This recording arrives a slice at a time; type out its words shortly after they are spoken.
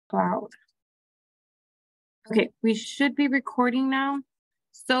cloud. Okay, we should be recording now.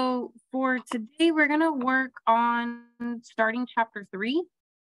 So for today, we're gonna work on starting chapter 3.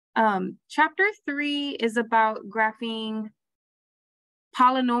 Chapter 3 is about graphing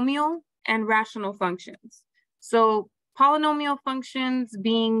polynomial and rational functions. So polynomial functions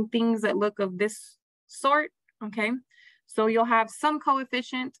being things that look of this sort, okay? So you'll have some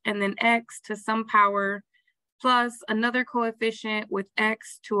coefficient and then x to some power plus another coefficient with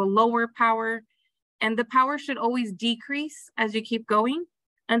x to a lower power. And the power should always decrease as you keep going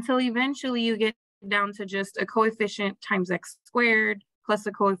until eventually you get down to just a coefficient times x squared plus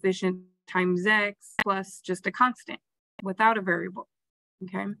a coefficient times x plus just a constant without a variable,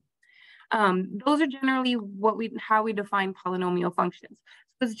 okay? Those are generally how we define polynomial functions.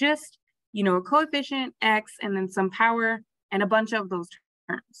 So it's just, a coefficient, x, and then some power, and a bunch of those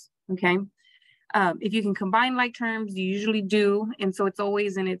terms, okay? If you can combine like terms, you usually do, and so it's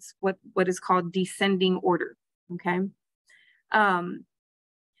always in its what is called descending order, okay?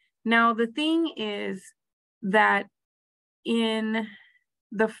 Now, the thing is that in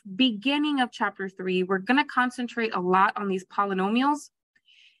the beginning of chapter 3, we're going to concentrate a lot on these polynomials,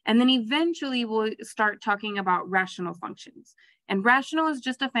 and then eventually we'll start talking about rational functions. And rational is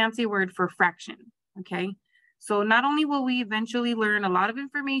just a fancy word for fraction, okay? So not only will we eventually learn a lot of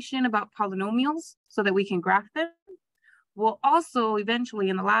information about polynomials so that we can graph them, we'll also eventually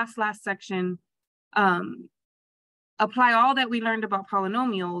in the last section apply all that we learned about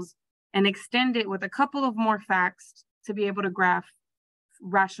polynomials and extend it with a couple of more facts to be able to graph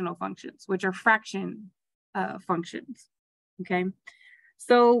rational functions, which are fraction functions, okay?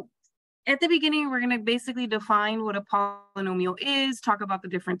 So at the beginning, we're going to basically define what a polynomial is, talk about the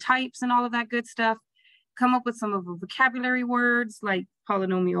different types and all of that good stuff, come up with some of the vocabulary words like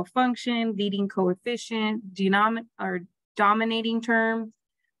polynomial function, leading coefficient, dominating term.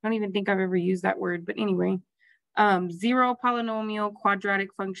 I don't even think I've ever used that word, but anyway, zero polynomial,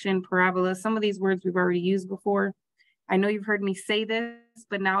 quadratic function, parabola. Some of these words we've already used before. I know you've heard me say this,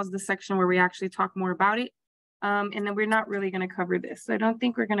 but now is the section where we actually talk more about it. And then we're not really going to cover this. So I don't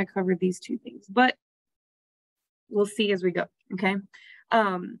think we're going to cover these two things, but we'll see as we go, okay?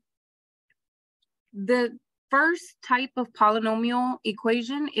 The first type of polynomial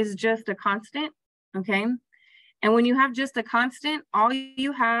equation is just a constant, okay? And when you have just a constant, all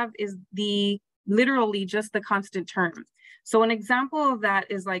you have is literally just the constant term. So an example of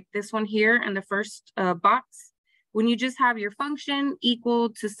that is like this one here in the first box, when you just have your function equal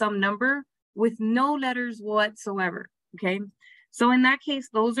to some number with no letters whatsoever, okay? So in that case,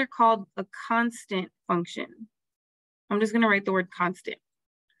 those are called a constant function. I'm just gonna write the word constant.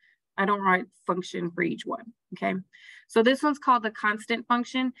 I don't write function for each one, okay? So this one's called the constant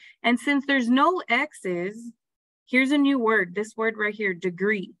function. And since there's no x's, here's a new word, this word right here,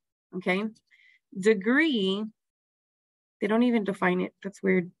 degree, okay? Degree, they don't even define it, that's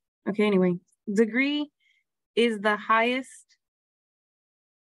weird. Okay, anyway, degree is the highest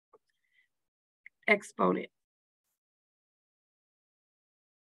exponent,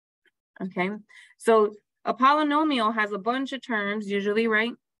 okay? So a polynomial has a bunch of terms usually,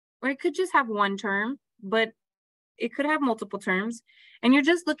 right? Or it could just have one term, but it could have multiple terms. And you're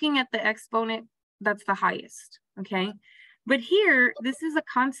just looking at the exponent that's the highest, okay? But here, this is a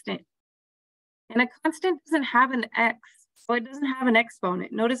constant. And a constant doesn't have an x, so it doesn't have an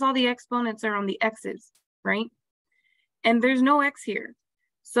exponent. Notice all the exponents are on the x's, right? And there's no x here.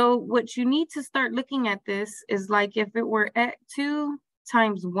 So what you need to start looking at this is like if it were 2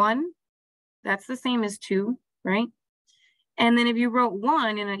 times 1, that's the same as 2, right? And then if you wrote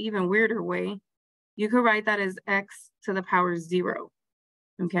 1 in an even weirder way, you could write that as x to the power 0,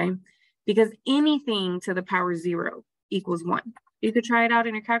 okay? Because anything to the power 0 equals 1. You could try it out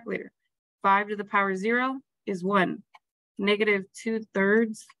in your calculator. 5 to the power 0 is 1. Negative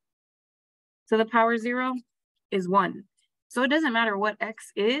 2/3 to the power 0 is 1. So it doesn't matter what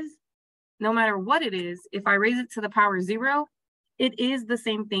x is, no matter what it is, if I raise it to the power 0, it is the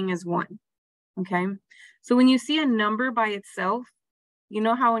same thing as 1, okay? So when you see a number by itself, you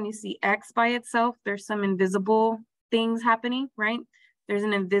know how when you see x by itself, there's some invisible things happening, right? There's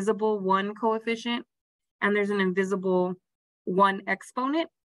an invisible 1 coefficient and there's an invisible 1 exponent.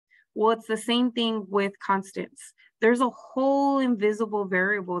 Well, it's the same thing with constants. There's a whole invisible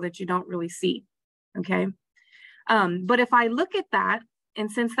variable that you don't really see, okay? But if I look at that,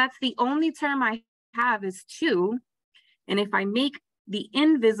 and since that's the only term I have is 2, and if I make the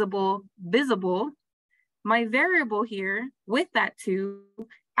invisible visible, my variable here with that 2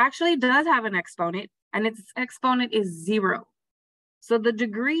 actually does have an exponent, and its exponent is 0. So the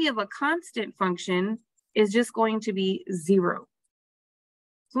degree of a constant function is just going to be 0.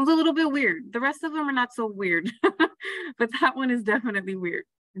 This one's a little bit weird. The rest of them are not so weird, but that one is definitely weird,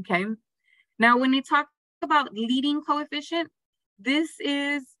 okay? Now, when you talk about leading coefficient, this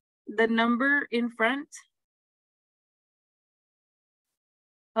is the number in front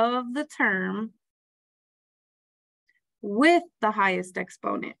of the term with the highest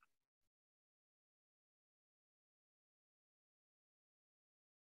exponent.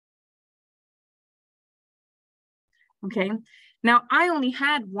 Okay, now I only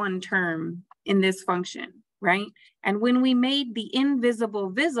had one term in this function, right? And when we made the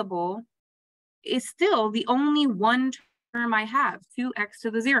invisible visible, it's still the only one term I have, 2x to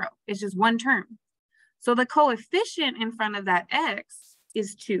the 0. It's just one term. So the coefficient in front of that x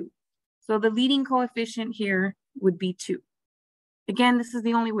is 2. So the leading coefficient here would be 2. Again, this is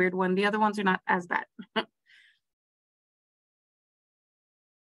the only weird one. The other ones are not as bad.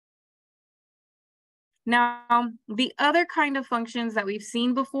 Now, the other kind of functions that we've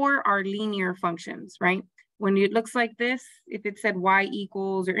seen before are linear functions, right? When it looks like this, if it said y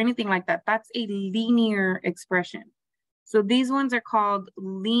equals or anything like that, that's a linear expression. So these ones are called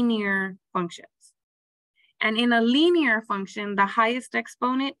linear functions. And in a linear function, the highest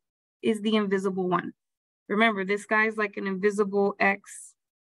exponent is the invisible one. Remember, this guy's like an invisible x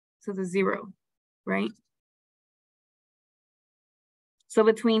to the 0, right? So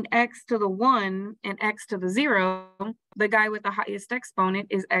between x to the 1 and x to the 0, the guy with the highest exponent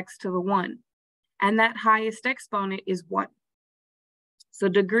is x to the 1. And that highest exponent is 1. So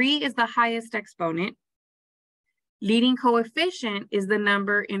degree is the highest exponent. Leading coefficient is the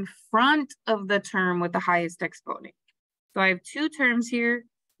number in front of the term with the highest exponent. So I have two terms here.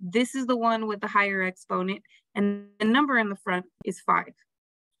 This is the one with the higher exponent, and the number in the front is 5.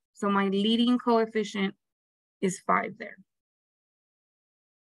 So my leading coefficient is 5 there.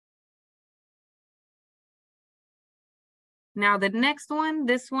 Now the next one,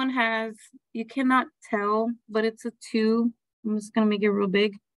 this one has, you cannot tell, but it's a 2. I'm just gonna make it real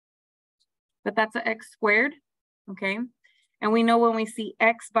big. But that's an x squared, okay? And we know when we see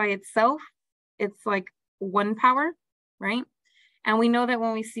x by itself, it's like 1 power, right? And we know that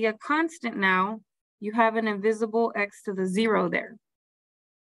when we see a constant now, you have an invisible x to the 0 there.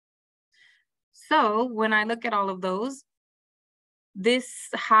 So when I look at all of those, this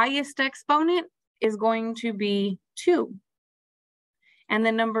highest exponent is going to be 2. And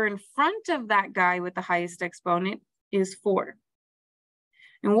the number in front of that guy with the highest exponent is 4.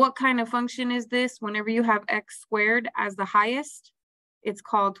 And what kind of function is this? Whenever you have x squared as the highest, it's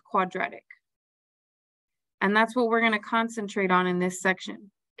called quadratic. And that's what we're going to concentrate on in this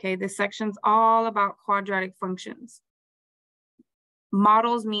section. Okay, this section's all about quadratic functions.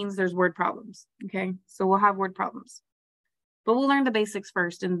 Models means there's word problems. Okay, so we'll have word problems. But we'll learn the basics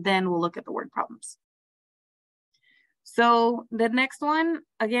first, and then we'll look at the word problems. So the next one,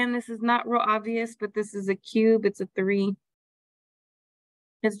 again, this is not real obvious, but this is a cube. It's a 3.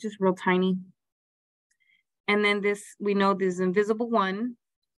 It's just real tiny. And then this, we know this invisible 1,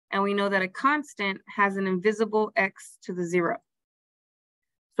 and we know that a constant has an invisible x to the 0.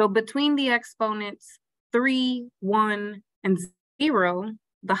 So between the exponents 3, 1, and 0,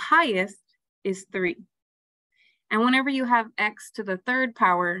 the highest is 3. And whenever you have x to the 3rd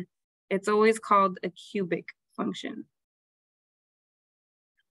power, it's always called a cubic function.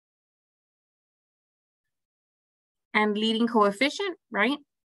 And leading coefficient, right,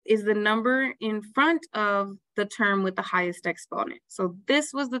 is the number in front of the term with the highest exponent. So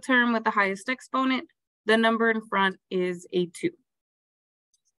this was the term with the highest exponent. The number in front is a 2.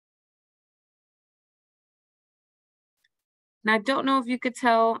 Now, I don't know if you could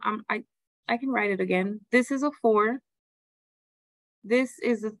tell, I can write it again. This is a 4. This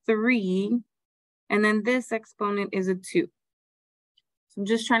is a 3. And then this exponent is a 2. So I'm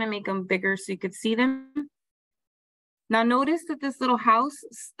just trying to make them bigger so you could see them. Now notice that this little house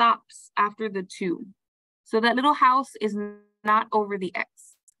stops after the 2. So that little house is not over the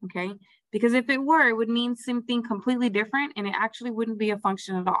x, okay? Because if it were, it would mean something completely different, and it actually wouldn't be a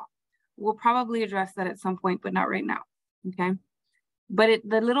function at all. We'll probably address that at some point, but not right now, okay? But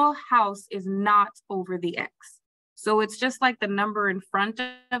the little house is not over the x. So it's just like the number in front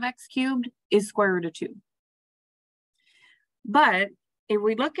of x cubed is square root of 2. But if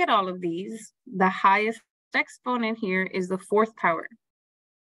we look at all of these, the highest exponent here is the 4th power.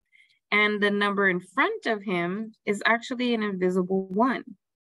 And the number in front of him is actually an invisible 1.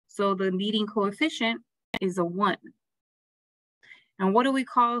 So the leading coefficient is a 1. And what do we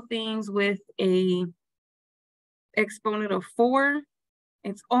call things with a exponent of 4?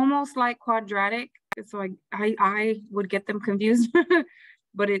 It's almost like quadratic. So I would get them confused,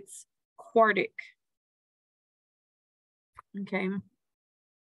 but it's quartic. Okay.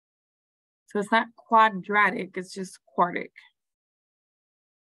 So it's not quadratic, it's just quartic.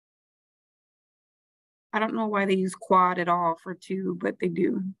 I don't know why they use quad at all for 2, but they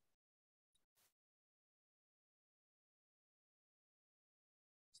do.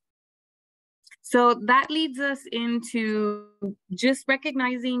 So that leads us into just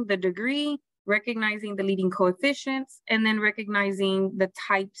recognizing the degree, recognizing the leading coefficients, and then recognizing the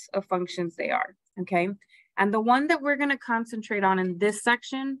types of functions they are, okay? And the one that we're gonna concentrate on in this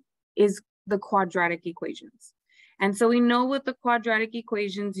section is the quadratic equations. And so we know with the quadratic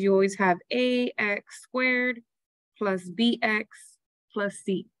equations, you always have ax squared plus bx plus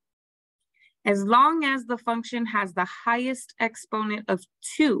c. As long as the function has the highest exponent of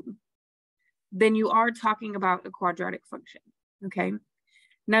 2, then you are talking about a quadratic function, okay?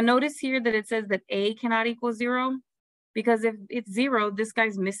 Now notice here that it says that a cannot equal 0, because if it's 0, this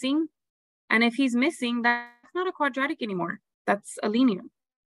guy's missing. And if he's missing, that's not a quadratic anymore. That's a linear,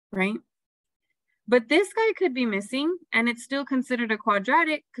 right? But this guy could be missing and it's still considered a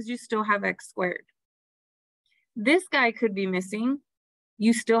quadratic because you still have x squared. This guy could be missing,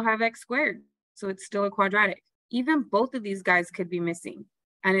 you still have x squared, so it's still a quadratic. Even both of these guys could be missing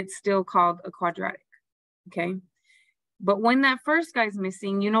and it's still called a quadratic, okay? But when that first guy's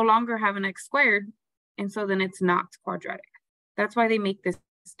missing, you no longer have an x squared, and so then it's not quadratic. That's why they make this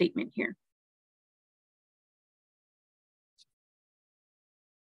statement here.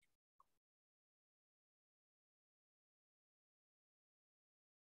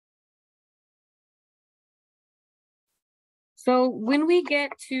 So when we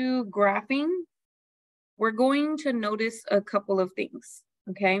get to graphing, we're going to notice a couple of things,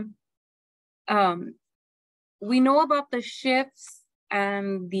 okay? We know about the shifts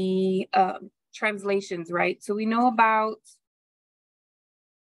and the translations, right? So we know about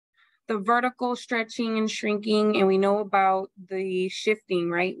the vertical stretching and shrinking, and we know about the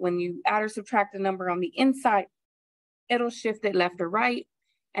shifting, right? When you add or subtract a number on the inside, it'll shift it left or right.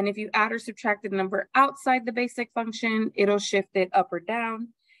 And if you add or subtract the number outside the basic function, it'll shift it up or down.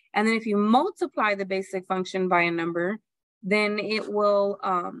 And then if you multiply the basic function by a number, then it will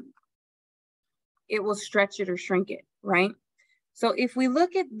stretch it or shrink it, right? So if we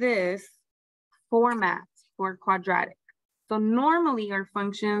look at this format for quadratic, so normally our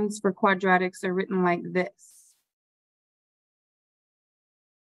functions for quadratics are written like this,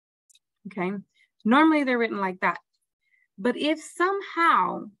 okay? Normally they're written like that. But if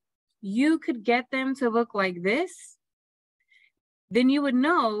somehow you could get them to look like this, then you would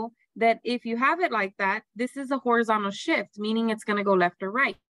know that if you have it like that, this is a horizontal shift, meaning it's going to go left or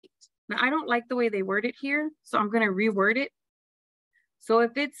right. Now, I don't like the way they word it here, so I'm going to reword it. So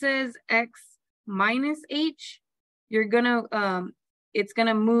if it says x minus h, you're going to, it's going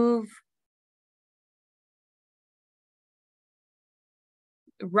to move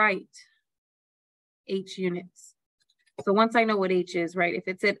right h units. So once I know what h is, right, if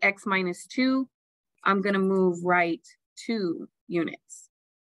it said x minus 2, I'm going to move right 2 units.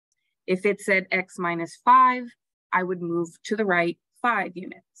 If it said x minus 5, I would move to the right 5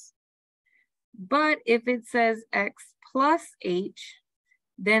 units. But if it says x plus h,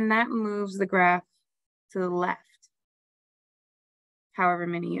 then that moves the graph to the left, however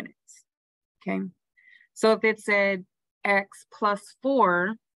many units, okay? So if it said x plus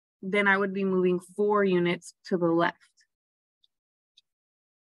 4, then I would be moving 4 units to the left.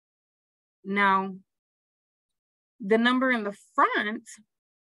 Now, the number in the front,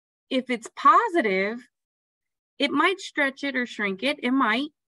 if it's positive, it might stretch it or shrink it, it might,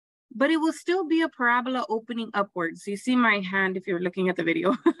 but it will still be a parabola opening upwards. So you see my hand if you're looking at the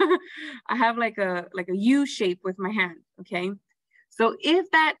video. I have like a U shape with my hand, okay? So if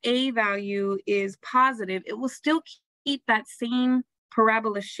that A value is positive, it will still keep that same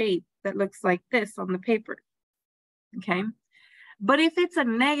parabola shape that looks like this on the paper, okay? But if it's a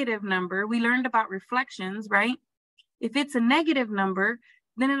negative number, we learned about reflections, right? If it's a negative number,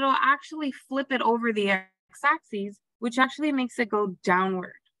 then it'll actually flip it over the x-axis, which actually makes it go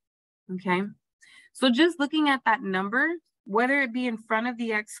downward, okay? So just looking at that number, whether it be in front of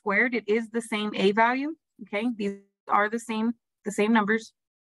the x squared, it is the same A value, okay? These are the same numbers.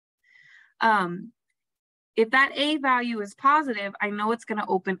 If that A value is positive, I know it's gonna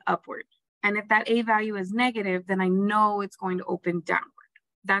open upward. And if that A value is negative, then I know it's going to open downward.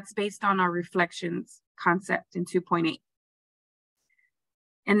 That's based on our reflections concept in 2.8.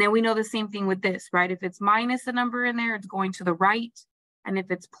 And then we know the same thing with this, right? If it's minus a number in there, it's going to the right. And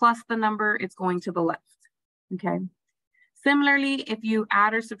if it's plus the number, it's going to the left, okay? Similarly, if you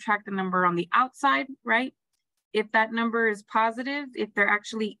add or subtract the number on the outside, right? If that number is positive, if they're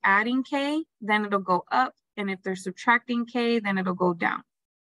actually adding k, then it'll go up. And if they're subtracting k, then it'll go down.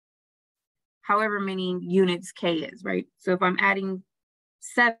 however many units K is, right? So if I'm adding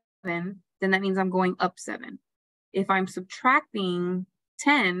 7, then that means I'm going up 7. If I'm subtracting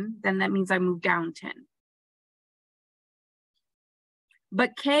 10, then that means I move down 10.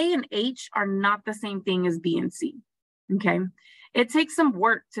 But K and H are not the same thing as B and C, okay? It takes some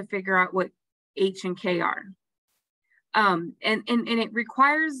work to figure out what H and K are. And it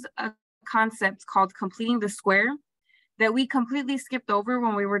requires a concept called completing the square that we completely skipped over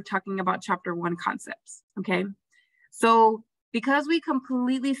when we were talking about chapter 1 concepts, okay? So because we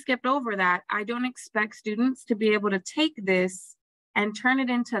completely skipped over that, I don't expect students to be able to take this and turn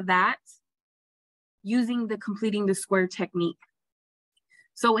it into that using the completing the square technique.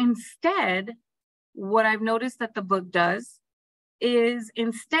 So instead, what I've noticed that the book does is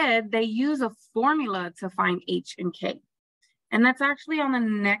instead they use a formula to find H and K. And that's actually on the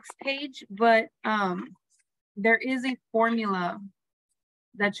next page, but there is a formula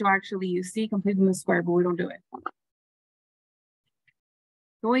that you'll actually use. See, completing the square, but we don't do it.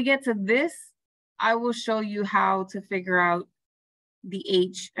 When we get to this, I will show you how to figure out the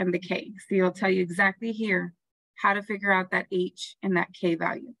H and the K. So I'll tell you exactly here how to figure out that H and that K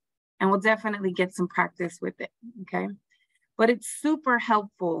value. And we'll definitely get some practice with it, okay? But it's super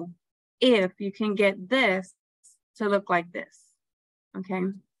helpful if you can get this to look like this, okay?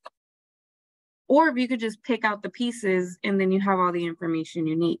 Or if you could just pick out the pieces and then you have all the information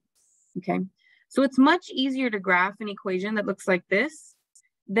you need, okay? So it's much easier to graph an equation that looks like this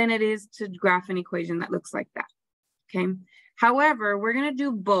than it is to graph an equation that looks like that, okay? However, we're gonna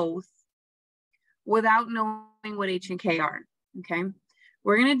do both without knowing what H and K are, okay?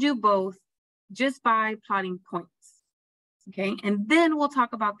 We're gonna do both just by plotting points, okay? And then we'll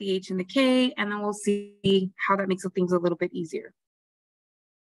talk about the H and the K, and then we'll see how that makes things a little bit easier.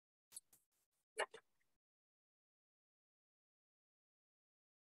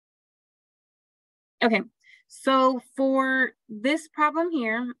 Okay, so for this problem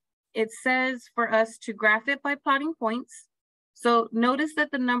here, it says for us to graph it by plotting points. So notice that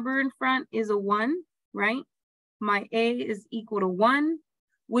the number in front is a 1, right? My A is equal to 1,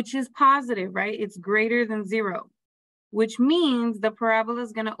 which is positive, right? It's greater than 0, which means the parabola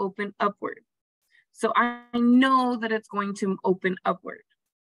is going to open upward. So I know that it's going to open upward.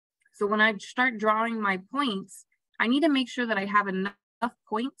 So when I start drawing my points, I need to make sure that I have enough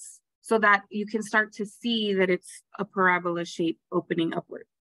points so that you can start to see that it's a parabola shape opening upward.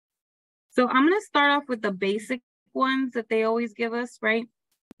 So I'm going to start off with the basic ones that they always give us, right?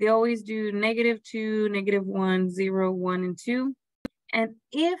 They always do -2, -1, 0, 1, and 2. And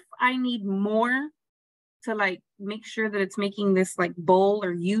if I need more to like make sure that it's making this like bowl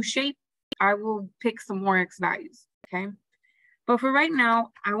or U shape, I will pick some more X values, okay? But for right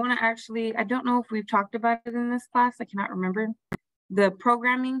now, I want to actually, I don't know if we've talked about it in this class, I cannot remember the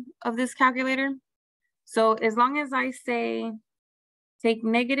programming of this calculator. So as long as I say, take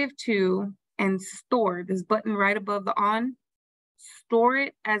 -2 and store this button right above the on, store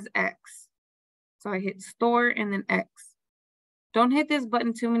it as X. So I hit store and then X. Don't hit this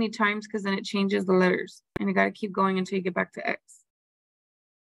button too many times because then it changes the letters and you got to keep going until you get back to X.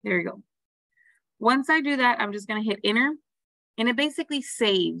 There you go. Once I do that, I'm just going to hit enter and it basically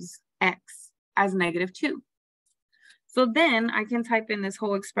saves X as -2. So then I can type in this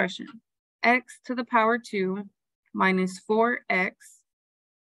whole expression, X to the power 2 minus 4X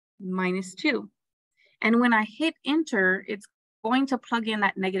minus 2. And when I hit enter, it's going to plug in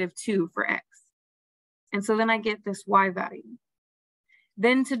that -2 for X. And so then I get this Y value.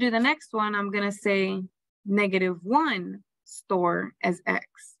 Then to do the next one, I'm going to say -1 store as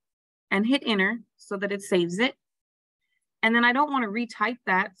X and hit enter so that it saves it. And then I don't want to retype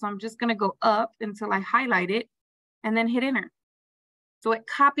that. So I'm just going to go up until I highlight it and then hit enter. So it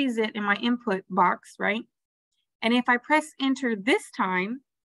copies it in my input box, right? And if I press enter this time,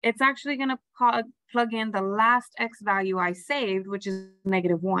 it's actually going to plug in the last X value I saved, which is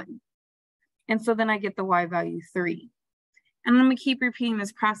 -1. And so then I get the Y value 3. And let me keep repeating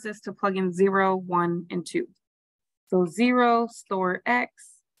this process to plug in 0, 1, and 2. So 0, store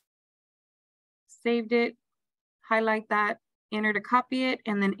X, saved it, highlight that, enter to copy it,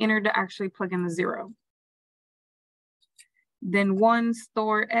 and then enter to actually plug in the 0. Then 1,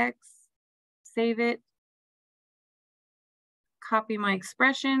 store X, save it, copy my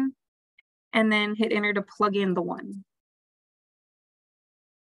expression, and then hit enter to plug in the 1.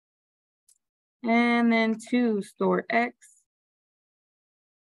 And then 2, store X,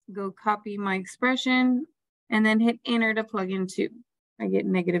 go copy my expression, and then hit enter to plug in 2. I get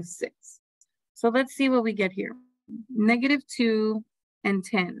 -6. So let's see what we get here. -2 and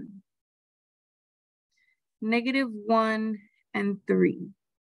 10. -1 and 3.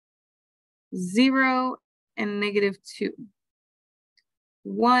 0 and negative 2.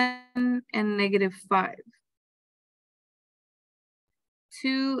 1 and negative 5.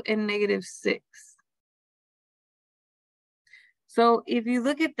 2 and negative 6. So if you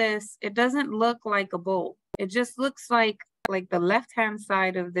look at this, it doesn't look like a bowl. It just looks like the left-hand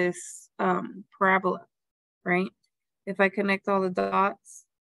side of this parabola, right? If I connect all the dots,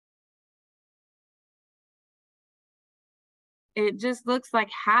 it just looks like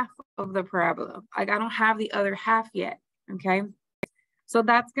half of the parabola. Like I don't have the other half yet, okay? So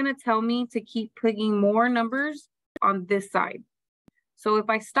that's gonna tell me to keep putting more numbers on this side. So if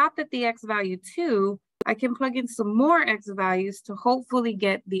I stopped at the x value 2, I can plug in some more x values to hopefully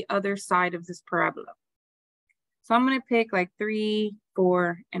get the other side of this parabola. So I'm gonna pick like 3,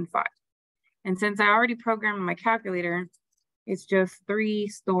 4, and 5. And since I already programmed my calculator, it's just 3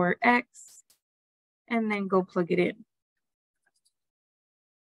 store x, and then go plug it in.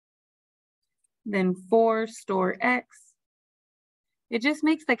 Then 4 store x. It just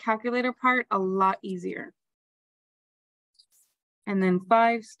makes the calculator part a lot easier. And then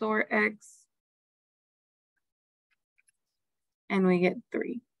 5 store x. And we get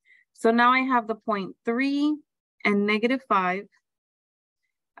 3. So now I have the point 3 and negative 5.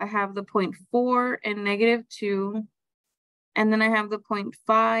 I have the point 4 and negative 2. And then I have the point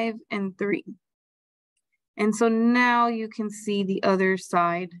 5 and 3. And so now you can see the other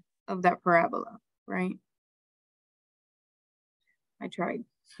side of that parabola, right? I tried.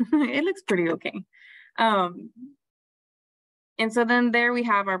 It looks pretty okay. And so then there we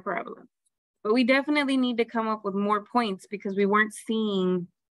have our parabola. But we definitely need to come up with more points because we weren't seeing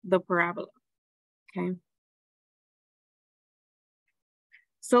the parabola, okay?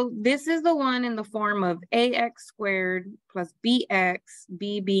 So this is the one in the form of ax squared plus bx,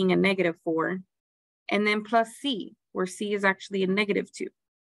 b being a negative 4, and then plus c, where c is actually a negative 2,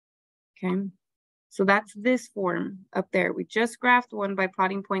 okay? So that's this form up there. We just graphed one by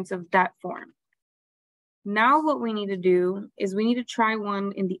plotting points of that form. Now what we need to do is we need to try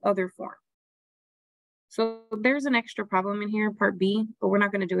one in the other form. So there's an extra problem in here, part B, but we're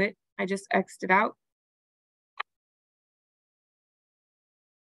not going to do it. I just X'd it out.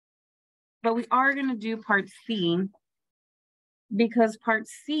 But we are going to do part C because part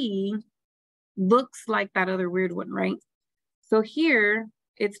C looks like that other weird one, right? So here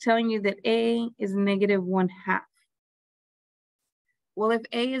it's telling you that A is negative 1/2. Well, if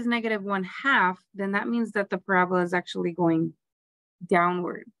A is negative 1/2, then that means that the parabola is actually going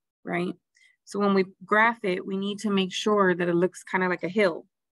downward, right? So when we graph it, we need to make sure that it looks kind of like a hill,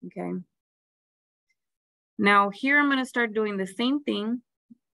 okay? Now here I'm going to start doing the same thing.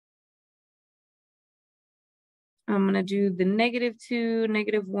 I'm going to do the -2,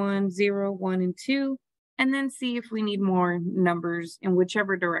 -1, 0, 1, and 2, and then see if we need more numbers in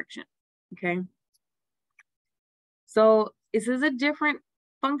whichever direction, okay? So this is a different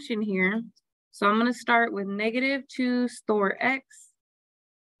function here. So I'm going to start with -2 store x.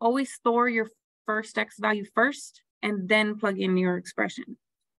 Always store your first x value first, and then plug in your expression.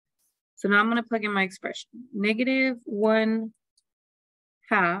 So now I'm going to plug in my expression.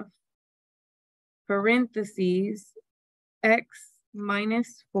 -1/2 parentheses x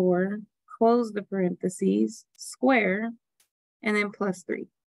minus 4, close the parentheses, square, and then plus 3.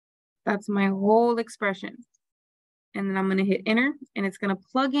 That's my whole expression. And then I'm going to hit enter, and it's going to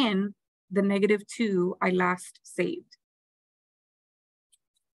plug in the -2 I last saved.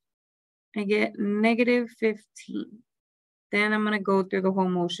 I get -15. Then I'm going to go through the whole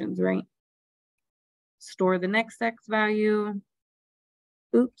motions, right? Store the next x value,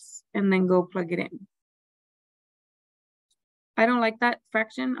 oops, and then go plug it in. I don't like that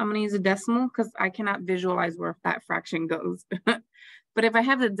fraction. I'm going to use a decimal because I cannot visualize where that fraction goes. But if I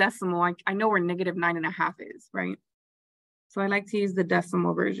have the decimal, I know where -9.5 is, right? So I like to use the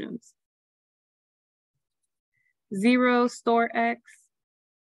decimal versions. 0 store x.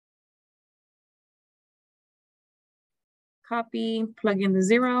 Copy, plug in the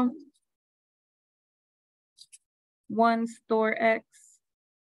 0. 1 store x.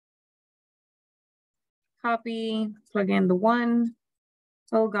 Copy, plug in the 1.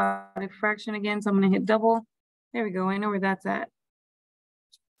 Oh, got a fraction again, so I'm going to hit double. There we go. I know where that's at.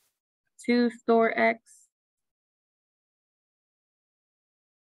 2 store x.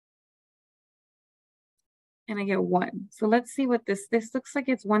 And I get 1. So let's see what this looks like.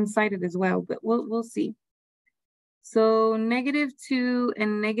 It's one-sided as well, but we'll see. So -2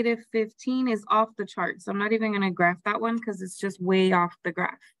 and -15 is off the chart. So I'm not even going to graph that one because it's just way off the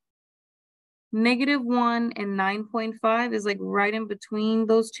graph. -1 and 9.5 is like right in between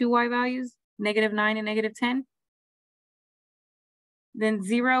those two y values, -9 and -10. Then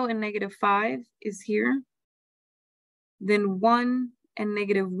 0 and -5 is here. Then 1 and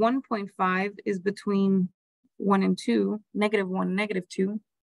 -1.5 is between 1 and 2, -1, -2.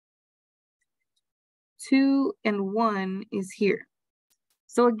 2 and 1 is here.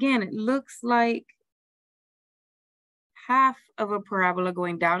 So again, it looks like half of a parabola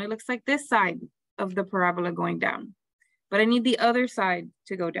going down. It looks like this side of the parabola going down, but I need the other side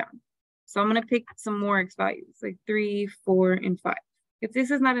to go down. So I'm gonna pick some more x values, like 3, 4, and 5. If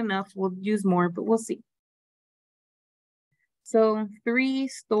this is not enough, we'll use more, but we'll see. So 3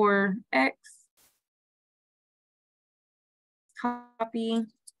 store x, copy,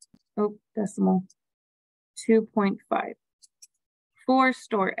 oh, decimal, 2.5. 4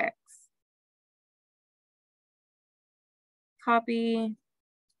 store x, copy,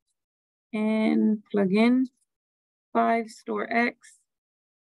 and plug in. 5 store x,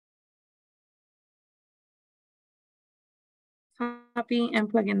 copy, and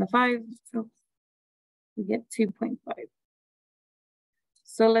plug in the 5. So we get 2.5.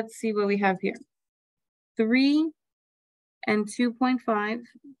 So let's see what we have here. 3 and 2.5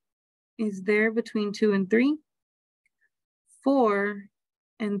 is there between 2 and 3. 4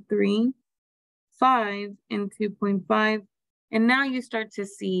 and 3, 5 and 2.5. And now you start to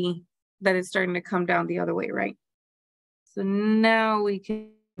see that it's starting to come down the other way, right? So now we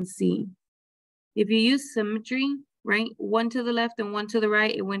can see, if you use symmetry, right? 1 to the left and 1 to the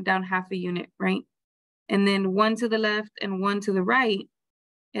right, it went down half a unit, right? And then 1 to the left and 1 to the right,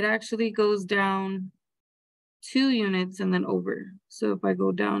 it actually goes down 2 units and then over. So if I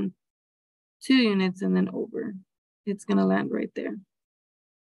go down 2 units and then over, it's gonna land right there.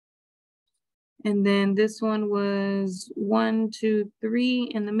 And then this one was 1, 2, 3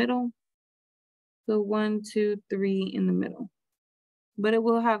 in the middle. So 1, 2, 3 in the middle. But it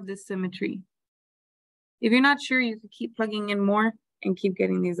will have this symmetry. If you're not sure, you can keep plugging in more and keep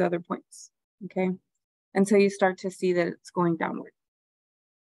getting these other points, okay? Until you start to see that it's going downward.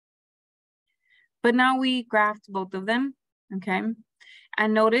 But now we graphed both of them, okay?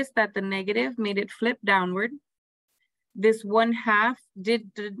 And notice that the negative made it flip downward. This 1/2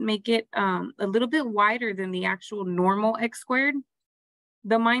 did make it a little bit wider than the actual normal x squared.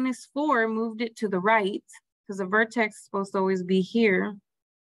 The -4 moved it to the right because the vertex is supposed to always be here.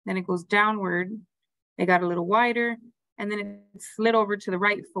 Then it goes downward. It got a little wider, and then it slid over to the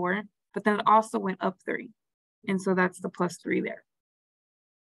right 4, but then it also went up 3. And so that's the +3 there.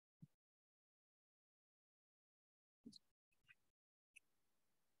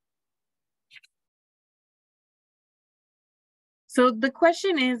 So the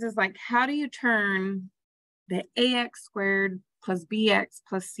question is like, how do you turn the ax squared plus bx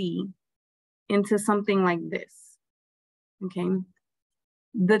plus c into something like this? Okay.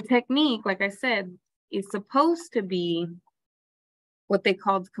 The technique, like I said, is supposed to be what they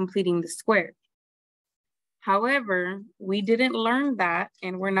called completing the square. However, we didn't learn that,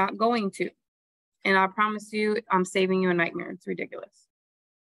 and we're not going to. And I promise you, I'm saving you a nightmare. It's ridiculous.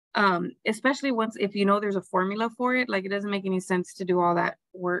 Especially if you know there's a formula for it, like it doesn't make any sense to do all that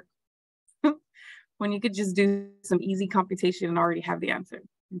work when you could just do some easy computation and already have the answer,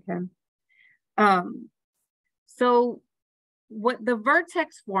 okay? So what the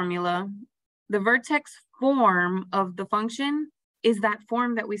vertex formula, the vertex form of the function is that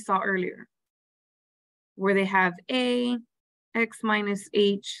form that we saw earlier, where they have a x minus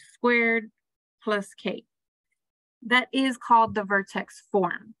h squared plus k. That is called the vertex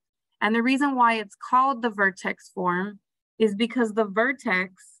form. And the reason why it's called the vertex form is because the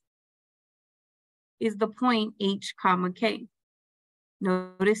vertex is the point h comma k.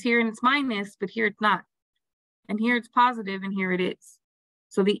 Notice here it's minus, but here it's not. And here it's positive, and here it is.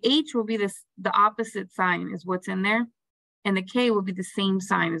 So the h will be the opposite sign is what's in there, and the k will be the same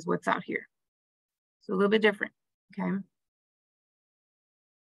sign as what's out here. So a little bit different, okay?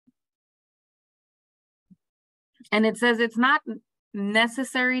 And it says it's not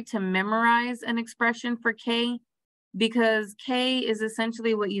necessary to memorize an expression for k, because k is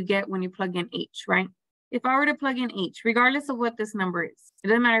essentially what you get when you plug in h, right? If I were to plug in h, regardless of what this number is, it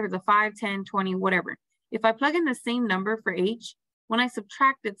doesn't matter if it's a 5, 10, 20, whatever. If I plug in the same number for h, when I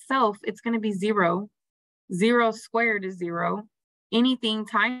subtract itself, it's going to be 0. 0 squared is 0. Anything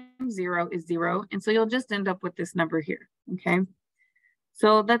times 0 is 0. And so you'll just end up with this number here, okay?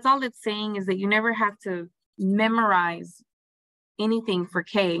 So that's all it's saying, is that you never have to memorize anything for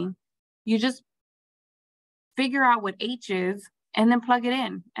k. You just figure out what h is and then plug it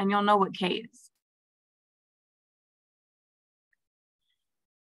in, and you'll know what k is.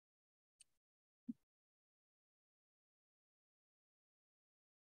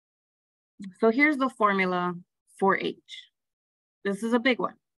 So here's the formula for h. This is a big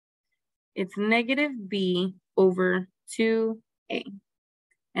one. It's negative b over 2a.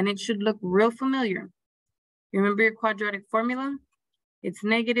 And it should look real familiar. You remember your quadratic formula? It's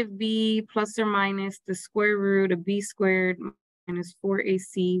negative b plus or minus the square root of b squared minus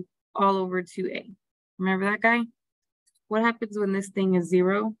 4ac all over 2a. Remember that guy? What happens when this thing is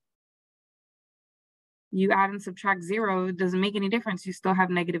 0? You add and subtract 0, it doesn't make any difference. You still have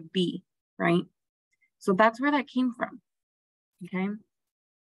negative b, right? So that's where that came from, okay?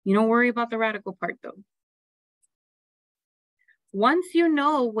 You don't worry about the radical part though. Once you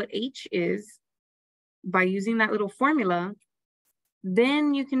know what h is by using that little formula,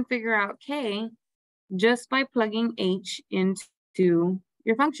 then you can figure out k just by plugging h into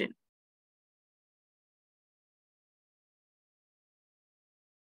your function.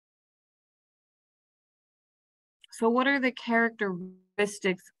 So what are the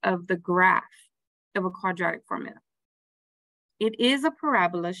characteristics of the graph of a quadratic formula? It is a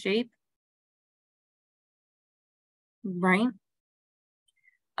parabola shape, right?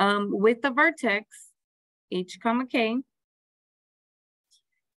 With the vertex, h comma k,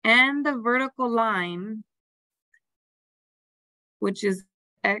 and the vertical line, which is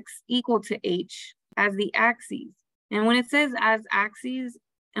x equal to h, as the axes. And when it says as axes,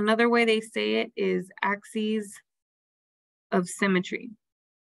 another way they say it is axes of symmetry.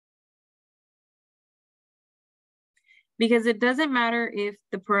 Because it doesn't matter if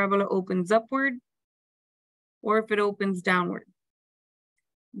the parabola opens upward or if it opens downward.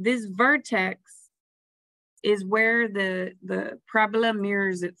 This vertex is where the parabola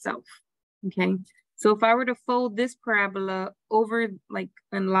mirrors itself, okay? So if I were to fold this parabola over like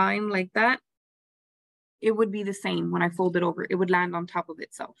in line like that, it would be the same when I fold it over. It would land on top of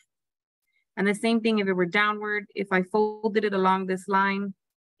itself. And the same thing if it were downward, if I folded it along this line,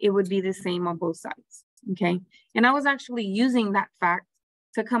 it would be the same on both sides, okay? And I was actually using that fact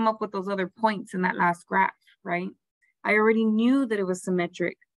to come up with those other points in that last graph, right? I already knew that it was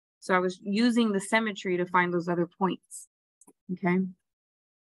symmetric, so I was using the symmetry to find those other points, okay?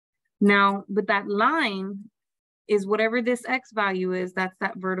 Now, but that line is whatever this x value is, that's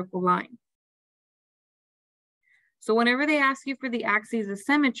that vertical line. So whenever they ask you for the axes of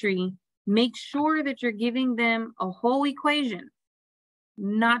symmetry, make sure that you're giving them a whole equation,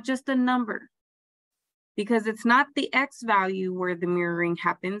 not just a number, because it's not the x value where the mirroring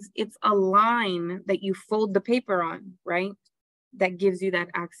happens. It's a line that you fold the paper on, right? That gives you that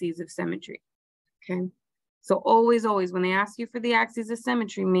axes of symmetry, okay? So always, always, when they ask you for the axes of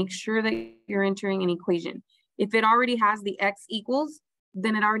symmetry, make sure that you're entering an equation. If it already has the x equals,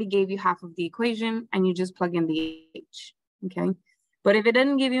 then it already gave you half of the equation and you just plug in the h, okay? But if it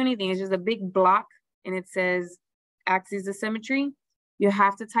doesn't give you anything, it's just a big block and it says axes of symmetry, you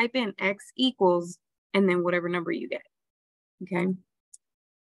have to type in x equals and then whatever number you get, okay?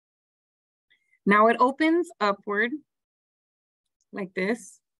 Now it opens upward like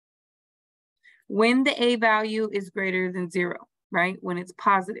this when the a value is greater than 0, right? When it's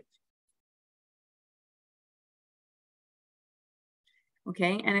positive.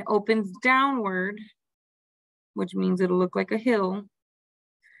 Okay, and it opens downward, which means it'll look like a hill,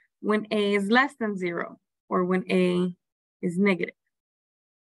 when a is less than 0 or when a is negative,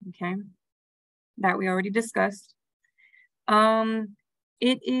 okay? That we already discussed.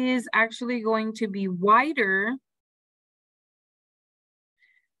 It is actually going to be wider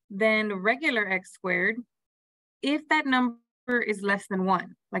than regular x squared if that number is less than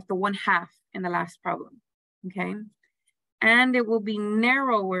 1, like the 1/2 in the last problem, okay? And it will be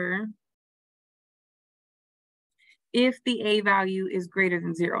narrower if the a value is greater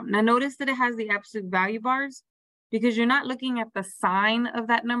than 0. Now notice that it has the absolute value bars because you're not looking at the sign of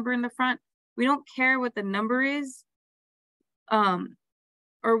that number in the front. We don't care what the number is, or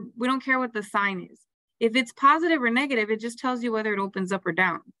we don't care what the sign is. If it's positive or negative, it just tells you whether it opens up or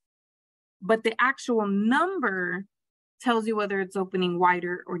down. But the actual number tells you whether it's opening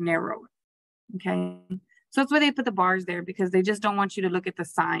wider or narrower, okay? So that's why they put the bars there, because they just don't want you to look at the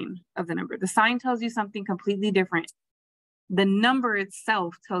sign of the number. The sign tells you something completely different. The number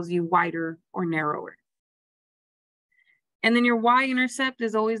itself tells you wider or narrower. And then your y-intercept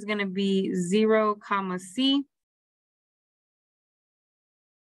is always going to be 0, c,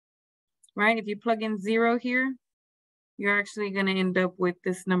 right? If you plug in 0 here, you're actually going to end up with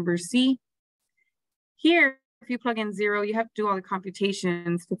this number c. Here, if you plug in 0, you have to do all the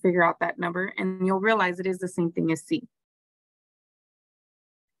computations to figure out that number, and you'll realize it is the same thing as c.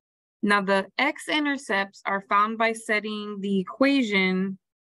 Now, the x-intercepts are found by setting the equation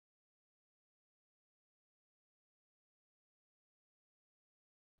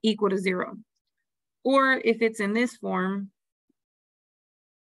equal to 0. Or if it's in this form,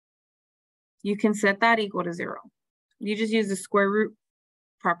 you can set that equal to 0. You just use the square root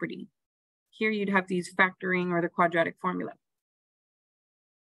property. Here you'd have to use factoring or the quadratic formula.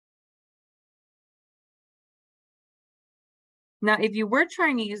 Now, if you were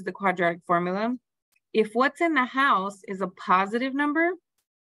trying to use the quadratic formula, if what's in the house is a positive number,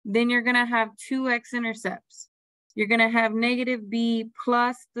 then you're going to have 2 x-intercepts. You're going to have negative b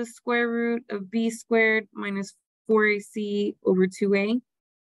plus the square root of b squared minus 4ac over 2a.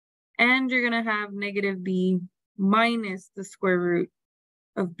 And you're going to have negative b minus the square root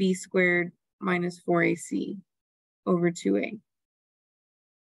of b squared minus 4ac over 2a.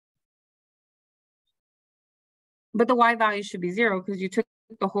 But the y value should be 0 because you took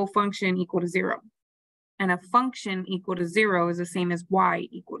the whole function equal to 0. And a function equal to 0 is the same as y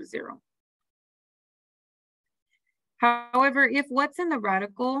equal to 0. However, if what's in the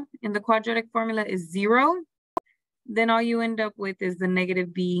radical in the quadratic formula is 0, then all you end up with is the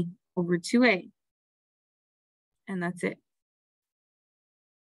negative b over 2a. And that's it.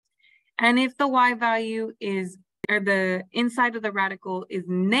 And if the y value is, or the inside of the radical is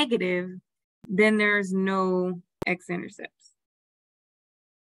negative, then there's no x-intercepts.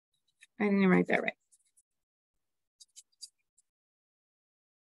 I didn't write that right.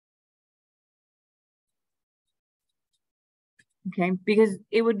 Okay, because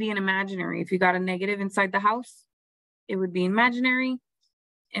it would be an imaginary. If you got a negative inside the house, it would be imaginary.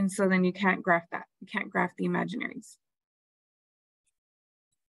 And so then you can't graph that. You can't graph the imaginaries.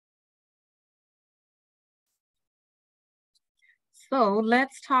 So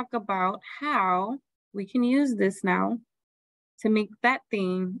let's talk about how we can use this now to make that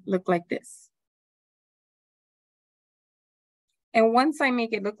thing look like this. And once I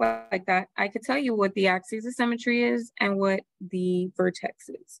make it look like that, I could tell you what the axis of symmetry is and what the vertex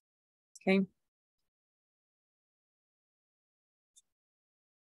is, okay?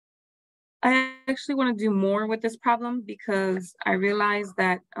 I actually want to do more with this problem because I realized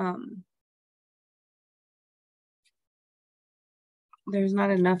that there's not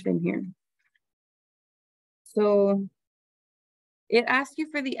enough in here. So it asks you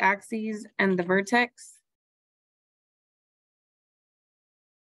for the axes and the vertex.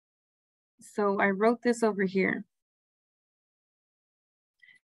 So I wrote this over here.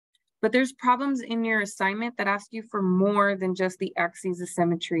 But there's problems in your assignment that ask you for more than just the axes of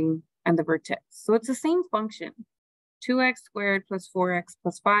symmetry and the vertex. So it's the same function, 2x squared plus 4x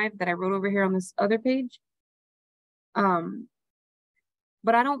plus 5 that I wrote over here on this other page.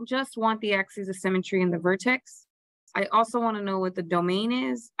 But I don't just want the axes of symmetry and the vertex. I also want to know what the domain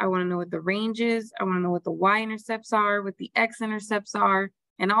is. I want to know what the range is. I want to know what the y-intercepts are, what the x-intercepts are,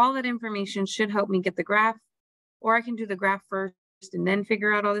 and all that information should help me get the graph. Or I can do the graph first and then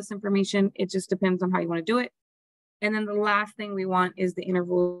figure out all this information. It just depends on how you want to do it. And then the last thing we want is the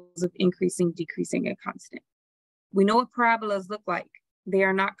intervals of increasing, decreasing, and constant. We know what parabolas look like. They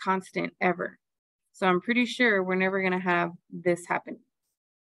are not constant ever. So I'm pretty sure we're never going to have this happen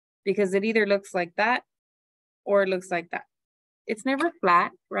because it either looks like that or it looks like that. It's never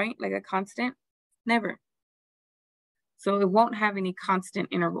flat, right? Like a constant, never. So it won't have any constant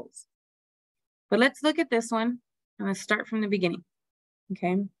intervals. But let's look at this one. I'm going to start from the beginning,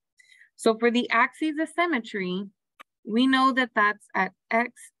 okay? So for the axes of symmetry, we know that that's at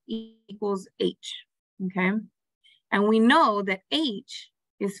x equals h, okay? And we know that h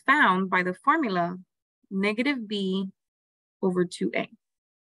is found by the formula negative b over 2a.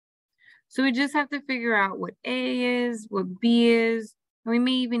 So we just have to figure out what a is, what b is, and we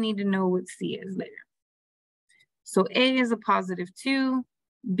may even need to know what c is later. So a is a positive 2,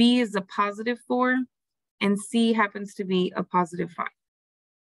 b is a positive 4, and c happens to be a positive 5.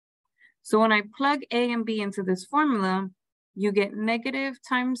 So when I plug a and b into this formula, you get negative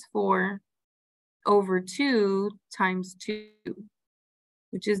times 4 over 2 times 2,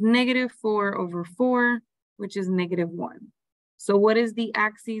 which is negative 4 over 4, which is negative 1. So what is the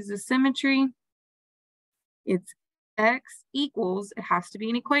axes of symmetry? It's x equals, it has to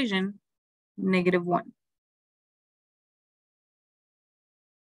be an equation, negative 1.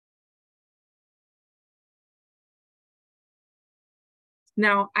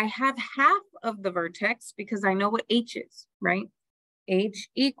 Now, I have half of the vertex because I know what h is, right? H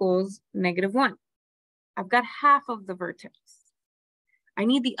equals negative 1. I've got half of the vertex. I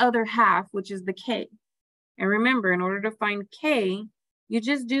need the other half, which is the k. And remember, in order to find k, you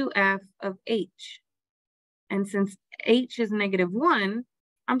just do f of h. And since h is negative 1,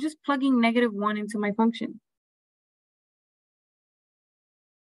 I'm just plugging negative 1 into my function.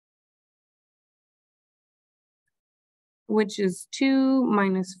 Which is 2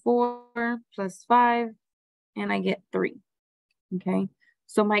 minus 4 plus 5, and I get 3, okay?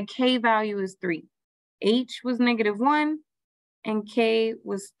 So my K value is 3. H was -1 and K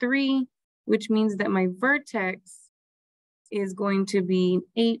was 3, which means that my vertex is going to be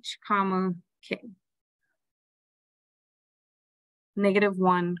H comma K.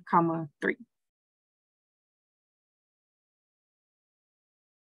 -1 comma 3.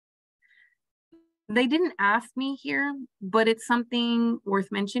 They didn't ask me here, but it's something worth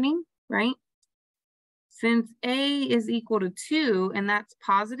mentioning, right? Since A is equal to 2 and that's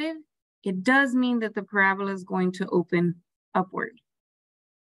positive, it does mean that the parabola is going to open upward.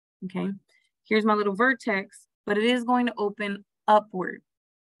 Okay, here's my little vertex, but it is going to open upward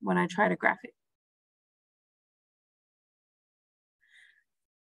when I try to graph it.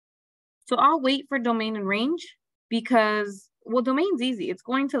 So I'll wait for domain and range because, well, domain's easy. It's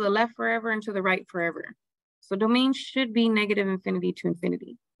going to the left forever and to the right forever. So domain should be -infinity to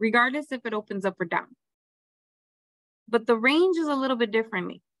infinity, regardless if it opens up or down. But the range is a little bit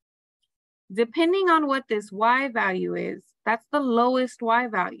differently. Depending on what this y value is, that's the lowest y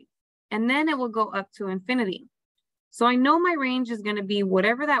value. And then it will go up to infinity. So I know my range is going to be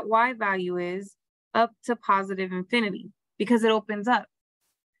whatever that y value is up to positive infinity because it opens up.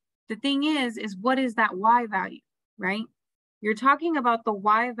 The thing is what is that y value, right? You're talking about the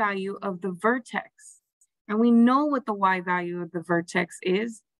y value of the vertex. And we know what the y value of the vertex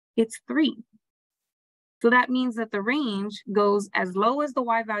is. It's 3. So that means that the range goes as low as the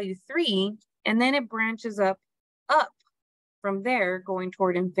y value 3, and then it branches up from there going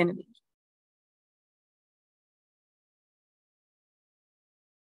toward infinity.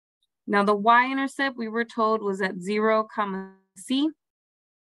 Now the y-intercept we were told was at 0, c,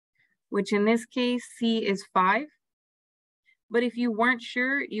 which in this case, c is 5. But if you weren't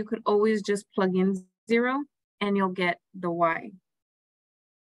sure, you could always just plug in 0 and you'll get the y.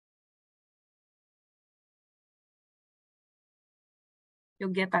 You'll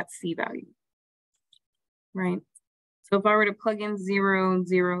get that c value, right? So if I were to plug in 0,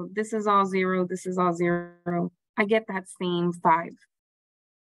 0, this is all 0, this is all 0, I get that same 5.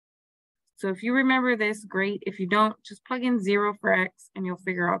 So if you remember this, great. If you don't, just plug in 0 for x and you'll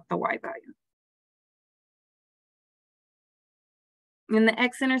figure out the y value. And the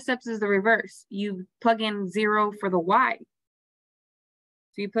x-intercept is the reverse. You plug in 0 for the y.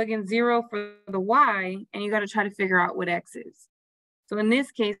 So you plug in 0 for the y and you got to try to figure out what x is. So in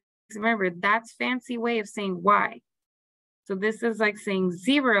this case, remember, that's fancy way of saying y. So this is like saying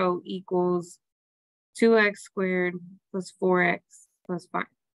 0 equals 2x squared plus 4x plus 5.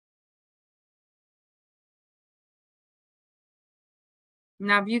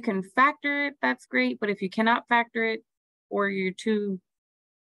 Now, if you can factor it, that's great. But if you cannot factor it, or you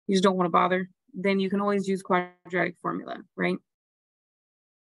just don't want to bother, then you can always use quadratic formula, right?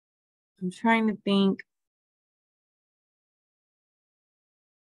 I'm trying to think.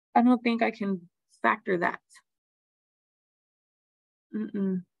 I don't think I can factor that.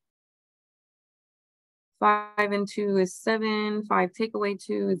 5 and 2 is 7. 5 take away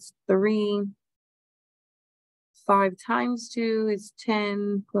 2 is 3. 5 times 2 is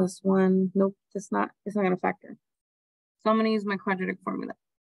 10 plus 1. Nope, it's not going to factor. So I'm going to use my quadratic formula.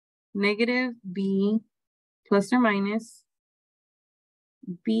 Negative b plus or minus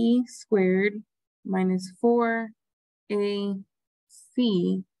b squared minus 4ac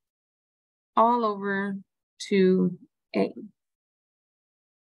all over 2a.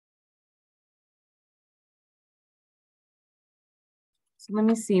 So let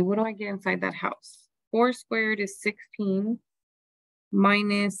me see, what do I get inside that house? 4 squared is 16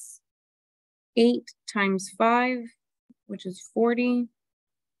 minus 8 times 5, which is 40.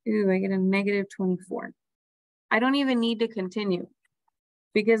 Ooh, I get a negative 24. I don't even need to continue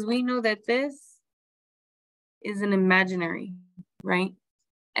because we know that this is an imaginary, right?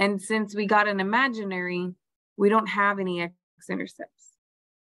 And since we got an imaginary, we don't have any x-intercepts.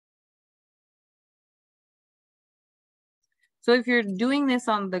 So if you're doing this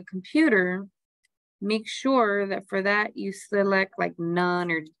on the computer, make sure that for that you select like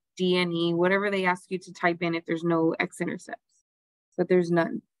none or DNE, whatever they ask you to type in if there's no x-intercepts. But there's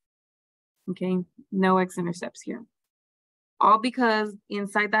none. Okay, no x-intercepts here. All because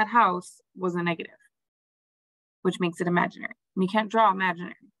inside that house was a negative, which makes it imaginary. And you can't draw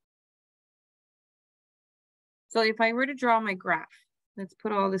imaginary. So if I were to draw my graph, let's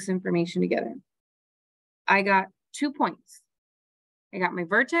put all this information together. I got 2 points. I got my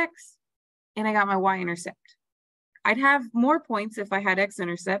vertex and I got my y-intercept. I'd have more points if I had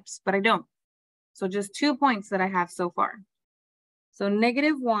x-intercepts, but I don't. So just 2 points that I have so far. So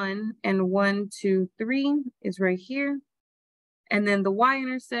 -1 and 1, 2, 3 is right here. And then the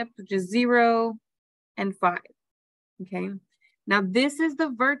y-intercept, which is 0 and 5, okay? Now this is the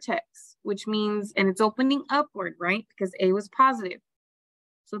vertex, which means, and it's opening upward, right? Because A was positive.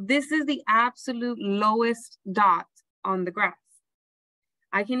 So this is the absolute lowest dot on the graph.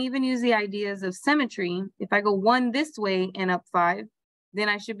 I can even use the ideas of symmetry. If I go 1 this way and up 5, then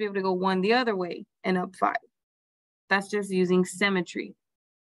I should be able to go 1 the other way and up 5. That's just using symmetry.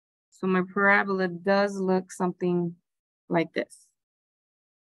 So my parabola does look something like this.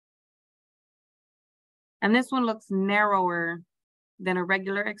 And this one looks narrower than a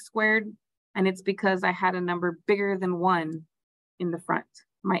regular x squared, and it's because I had a number bigger than 1 in the front.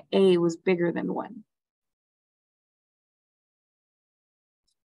 My A was bigger than 1.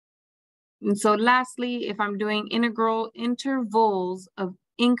 And so lastly, if I'm doing integral intervals of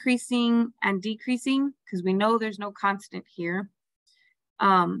increasing and decreasing, because we know there's no constant here,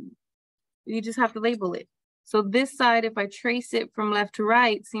 you just have to label it. So this side, if I trace it from left to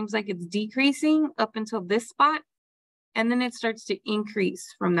right, seems like it's decreasing up until this spot, and then it starts to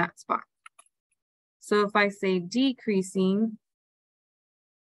increase from that spot. So if I say decreasing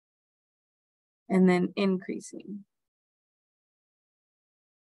and then increasing.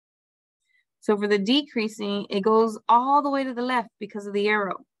 So for the decreasing, it goes all the way to the left because of the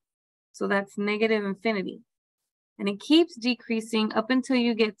arrow. So that's negative infinity. And it keeps decreasing up until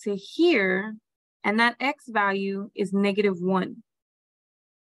you get to here, and that x value is -1.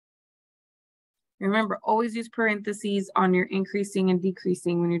 Remember, always use parentheses on your increasing and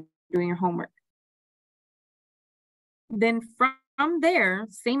decreasing when you're doing your homework. Then from there,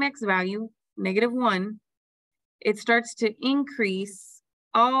 same x value, -1, it starts to increase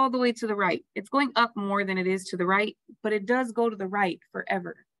all the way to the right. It's going up more than it is to the right, but it does go to the right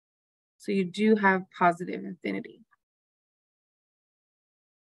forever. So you do have positive infinity.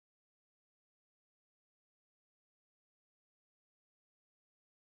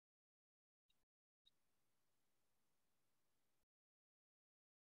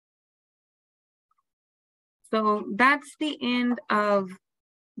 So that's the end of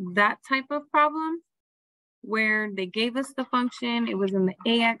that type of problem where they gave us the function. It was in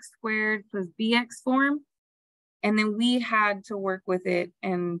the ax squared plus bx form. And then we had to work with it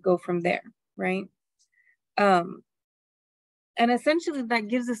and go from there, right? And essentially that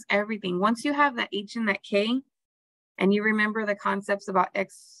gives us everything. Once you have that h and that k, and you remember the concepts about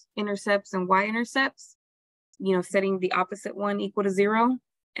x-intercepts and y-intercepts, you know, setting the opposite one equal to 0,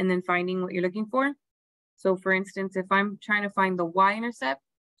 and then finding what you're looking for. So for instance, if I'm trying to find the y-intercept,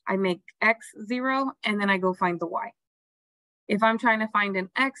 I make x 0, and then I go find the y. If I'm trying to find an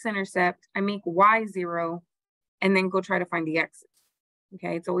x-intercept, I make y 0, and then go try to find the x's.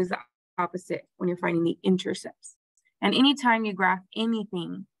 Okay, it's always the opposite when you're finding the intercepts. And anytime you graph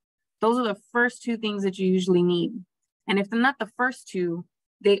anything, those are the first 2 things that you usually need. And if they're not the first 2,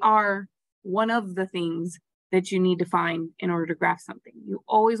 they are one of the things that you need to find in order to graph something. You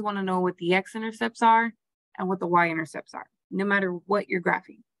always want to know what the x-intercepts are and what the y-intercepts are, no matter what you're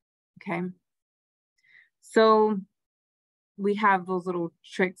graphing, okay? So we have those little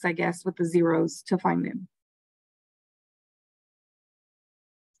tricks, I guess, with the zeros to find them.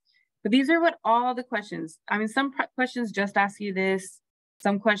 But these are what all the questions, I mean, some questions just ask you this,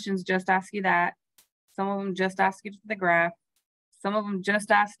 some questions just ask you that, some of them just ask you for the graph, some of them just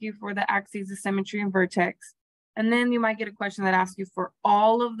ask you for the axes of symmetry and vertex, and then you might get a question that asks you for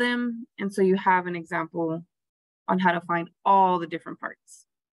all of them, and so you have an example on how to find all the different parts,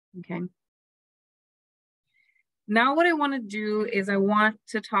 okay? Now what I want to do is I want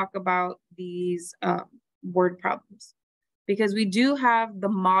to talk about these word problems, because we do have the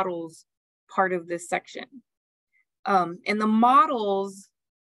models part of this section. And the models,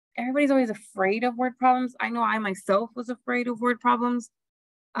 everybody's always afraid of word problems. I know I myself was afraid of word problems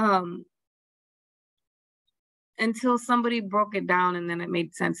until somebody broke it down, and then it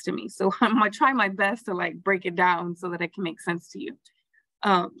made sense to me. So I'm gonna try my best to like break it down so that it can make sense to you.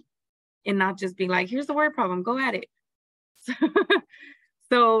 And not just be like, here's the word problem, go at it.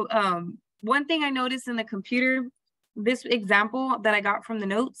 So one thing I noticed in the computer, this example that I got from the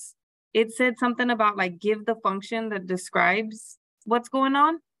notes, it said something about like give the function that describes what's going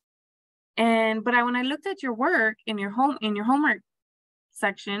on. But when I looked at your work in your homework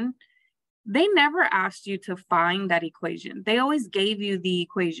section, they never asked you to find that equation. They always gave you the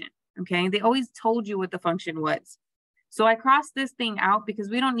equation, okay? They always told you what the function was. So I crossed this thing out because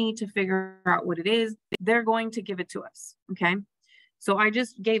we don't need to figure out what it is. They're going to give it to us, okay? So I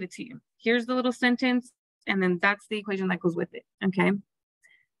just gave it to you. Here's the little sentence, and then that's the equation that goes with it, okay?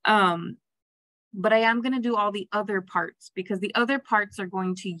 But I am going to do all the other parts because the other parts are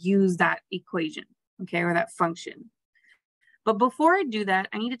going to use that equation, okay, or that function. But before I do that,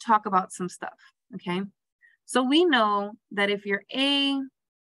 I need to talk about some stuff, okay? So we know that if your A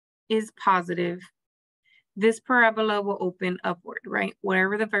is positive, this parabola will open upward, right?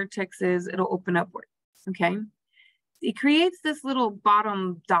 Wherever the vertex is, it'll open upward, okay? It creates this little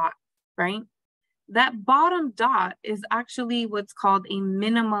bottom dot, right? That bottom dot is actually what's called a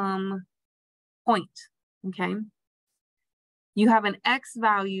minimum point, okay? You have an X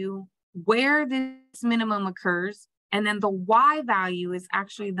value where this minimum occurs, and then the Y value is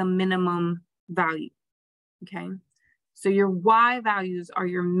actually the minimum value, okay? So your Y values are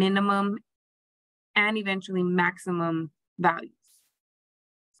your minimum and eventually maximum values.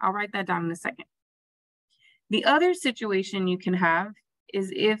 I'll write that down in a second. The other situation you can have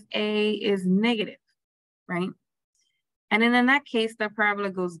is if A is negative, right? And then in that case, the parabola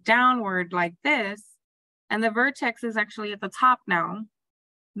goes downward like this, and the vertex is actually at the top now,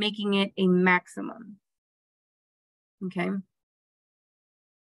 making it a maximum, okay?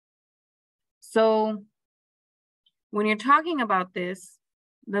 So when you're talking about this,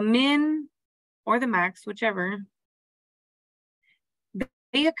 the min or the max, whichever,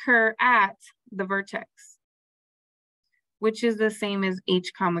 they occur at the vertex, which is the same as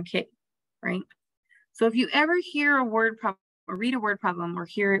H comma K, right? So if you ever hear a word problem or read a word problem or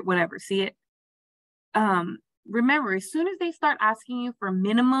hear it, whatever, see it, remember, as soon as they start asking you for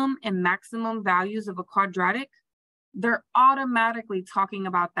minimum and maximum values of a quadratic, they're automatically talking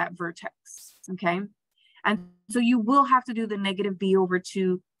about that vertex, okay? And so you will have to do the negative b over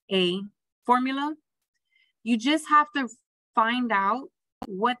 2a formula. You just have to find out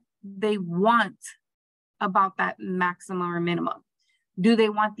what they want about that maximum or minimum. Do they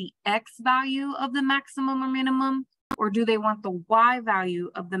want the x value of the maximum or minimum, or do they want the y value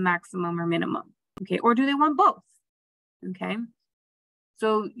of the maximum or minimum? Okay, or do they want both? Okay,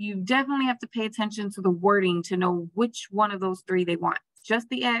 so you definitely have to pay attention to the wording to know which one of those three they want. Just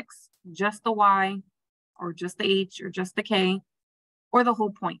the x, just the y, or just the h, or just the k, or the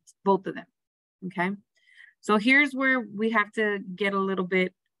whole point, both of them. Okay, so here's where we have to get a little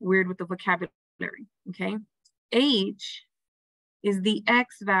bit weird with the vocabulary. Okay, h is the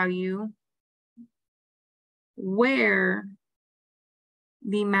x value where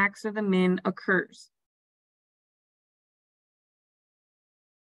the max or the min occurs.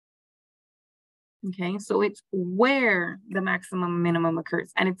 Okay, so it's where the maximum minimum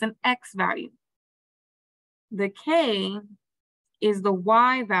occurs, and it's an x value. The k is the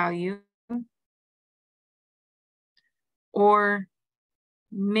y value or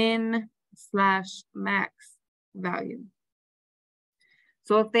min slash max value.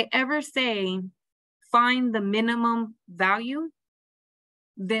 So if they ever say, find the minimum value,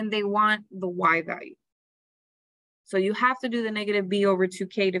 then they want the y value. So you have to do the negative b over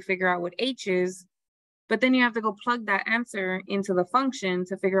 2k to figure out what h is, but then you have to go plug that answer into the function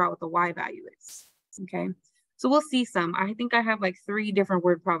to figure out what the y value is, okay? So we'll see some. I think I have like 3 different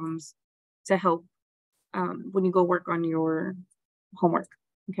word problems to help when you go work on your homework,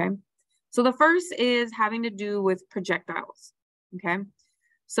 okay? So the first is having to do with projectiles, okay?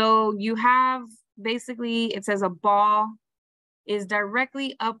 So you have basically, it says a ball is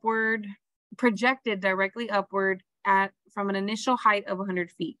directly upward, projected directly upward from an initial height of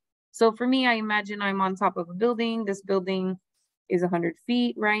 100 feet. So for me, I imagine I'm on top of a building. This building is 100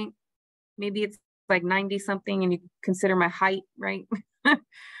 feet, right? Maybe it's like 90 something and you consider my height, right?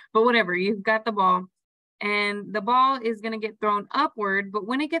 But whatever, you've got the ball and the ball is gonna get thrown upward. But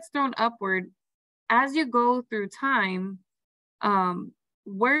when it gets thrown upward, as you go through time,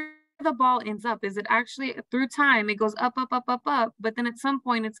 where the ball ends up, is it actually through time, it goes up, up, up, up, up, but then at some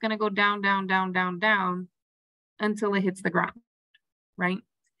point it's gonna go down, down, down, down, down until it hits the ground, right?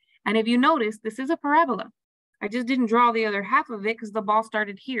 And if you notice, this is a parabola. I just didn't draw the other half of it because the ball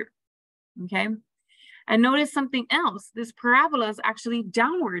started here, okay? And notice something else. This parabola is actually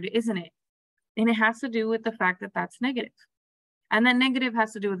downward, isn't it? And it has to do with the fact that that's negative. And that negative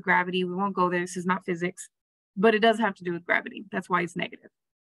has to do with gravity. We won't go there. This is not physics, but it does have to do with gravity. That's why it's negative,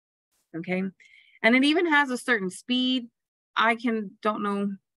 okay? And it even has a certain speed. I don't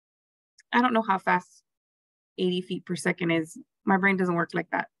know how fast 80 feet per second is. My brain doesn't work like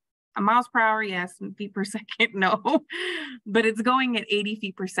that. Miles per hour, yes. Feet per second, no. But it's going at 80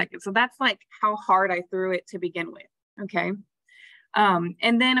 feet per second. So that's like how hard I threw it to begin with, okay?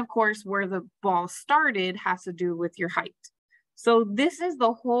 And then, of course, where the ball started has to do with your height. So this is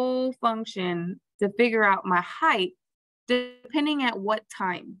the whole function to figure out my height, depending at what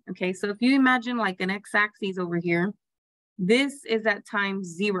time, okay? So if you imagine like an x-axis over here, this is at time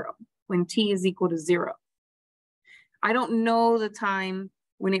 0, when t is equal to 0. I don't know the time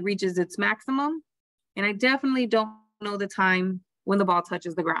when it reaches its maximum, and I definitely don't know the time when the ball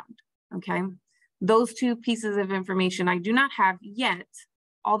touches the ground, okay? Those two pieces of information I do not have yet,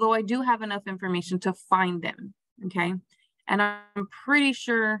 although I do have enough information to find them, okay? And I'm pretty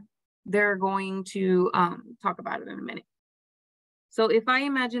sure they're going to talk about it in a minute. So if I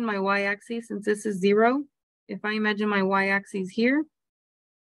imagine my y-axis, since this is 0, if I imagine my y-axis here,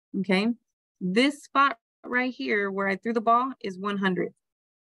 okay, this spot right here where I threw the ball is 100.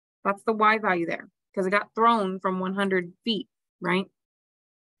 That's the y value there, because it got thrown from 100 feet, right?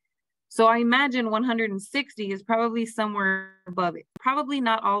 So I imagine 160 is probably somewhere above it. Probably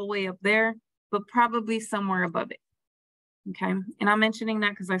not all the way up there, but probably somewhere above it. Okay, and I'm mentioning that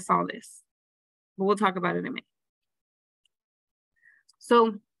because I saw this, but we'll talk about it in a minute.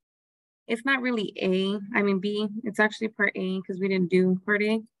 So it's not really B, it's actually part A because we didn't do part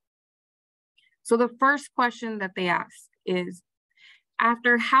A. So the first question that they ask is,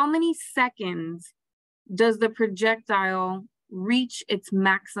 after how many seconds does the projectile reach its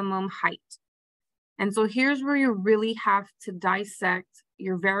maximum height? And so here's where you really have to dissect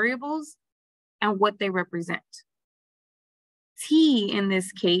your variables and what they represent. T in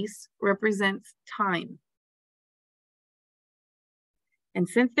this case represents time. And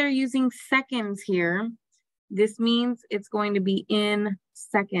since they're using seconds here, this means it's going to be in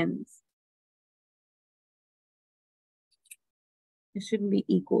seconds. It shouldn't be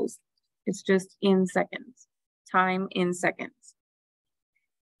equals. It's just in seconds. Time in seconds.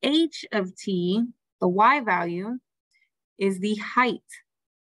 H of t, the y value, is the height.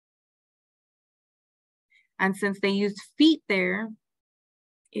 And since they used feet there,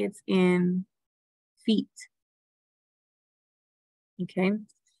 it's in feet. Okay,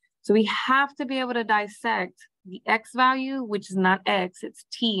 so we have to be able to dissect the x value, which is not x, it's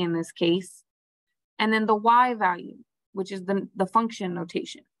t in this case, and then the y value, which is the function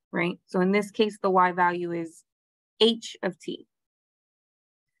notation, right? So in this case, the y value is h of t.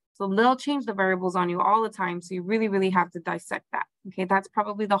 So they'll change the variables on you all the time, so you really, really have to dissect that. Okay, that's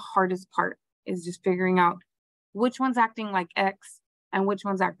probably the hardest part, is just figuring out which one's acting like x and which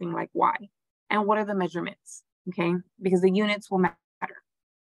one's acting like y, and what are the measurements, okay? Because the units will matter.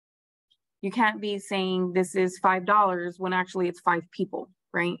 You can't be saying this is $5 when actually it's 5 people,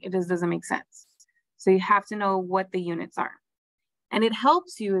 right? It just doesn't make sense. So you have to know what the units are. And it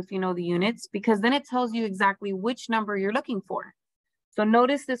helps you if you know the units, because then it tells you exactly which number you're looking for. So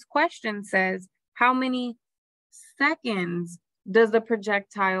notice this question says, how many seconds does the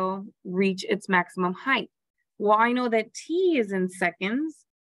projectile reach its maximum height? Well, I know that t is in seconds.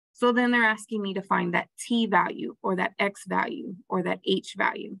 So then they're asking me to find that t value or that x value or that h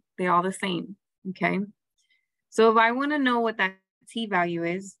value. They're all the same, okay? So if I want to know what that t value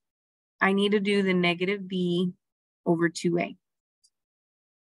is, I need to do the negative b over 2a.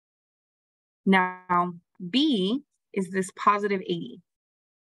 Now, b is this positive 80.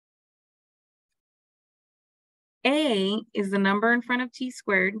 A is the number in front of t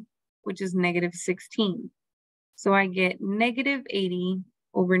squared, which is negative 16. So I get negative 80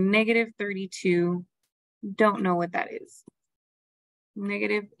 over negative 32. Don't know what that is.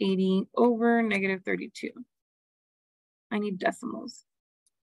 Negative 80 over negative 32. I need decimals.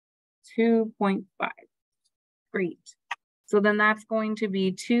 2.5. Great. So then that's going to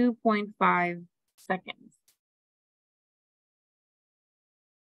be 2.5 seconds.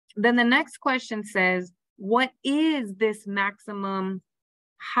 Then the next question says, what is this maximum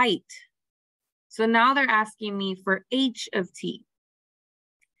height? So now they're asking me for h of t.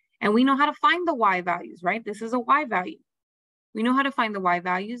 And we know how to find the y values, right? This is a y value. We know how to find the y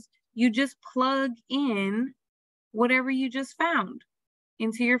values. You just plug in whatever you just found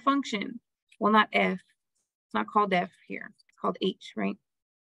into your function. Well, not f. It's not called f here. It's called h, right?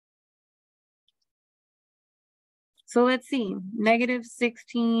 So let's see. Negative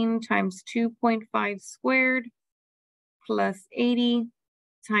 16 times 2.5 squared plus 80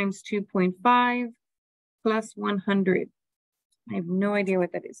 times 2.5 plus 100. I have no idea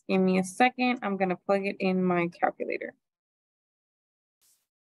what that is. Give me a second. I'm going to plug it in my calculator.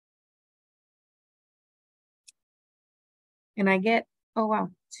 And I get, oh wow,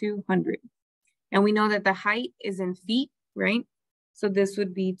 200. And we know that the height is in feet, right? So this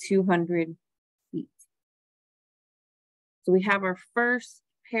would be 200 feet. So we have our first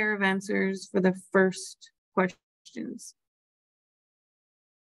pair of answers for the first questions.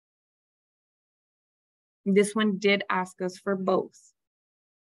 This one did ask us for both.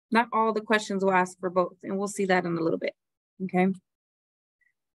 Not all the questions will ask for both, and we'll see that in a little bit, okay?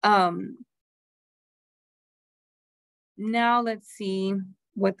 Now let's see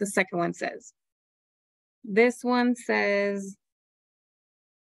what the second one says. This one says,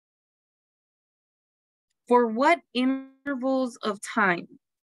 for what intervals of time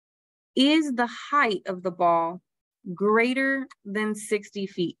is the height of the ball greater than 60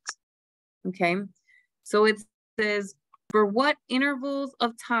 feet? Okay, so it says, for what intervals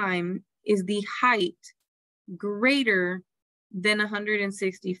of time is the height greater than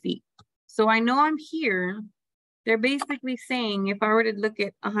 160 feet? So I know I'm here. They're basically saying if I were to look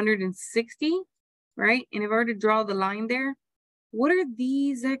at 160, right? And if I were to draw the line there, what are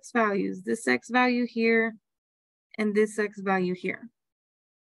these X values? This X value here and this X value here.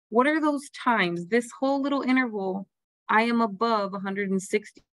 What are those times? This whole little interval, I am above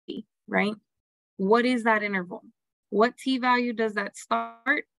 160, right? What is that interval? What T value does that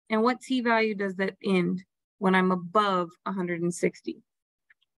start? And what T value does that end when I'm above 160?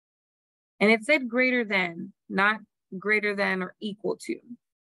 And it said greater than, not greater than or equal to,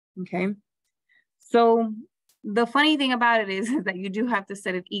 okay? So the funny thing about it is that you do have to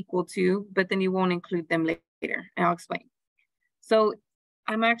set it equal to, but then you won't include them later, and I'll explain. So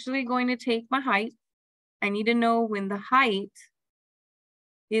I'm actually going to take my height. I need to know when the height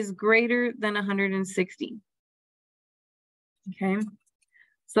is greater than 160. Okay,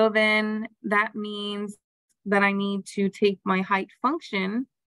 so then that means that I need to take my height function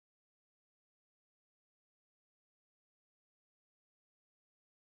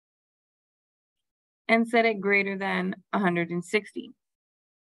and set it greater than 160.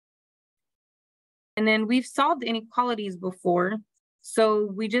 And then we've solved inequalities before, so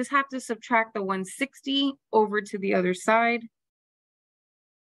we just have to subtract the 160 over to the other side.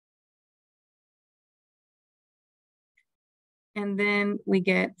 And then we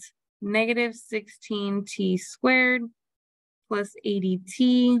get negative 16t squared plus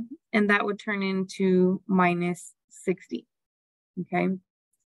 80t, and that would turn into minus 60, okay?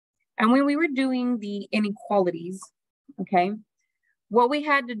 And when we were doing the inequalities, okay, what we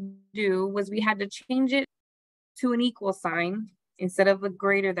had to do was we had to change it to an equal sign instead of a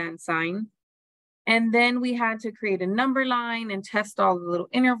greater than sign. And then we had to create a number line and test all the little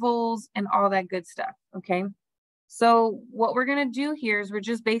intervals and all that good stuff, okay? So what we're gonna do here is we're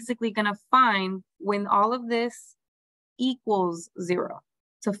just basically gonna find when all of this equals 0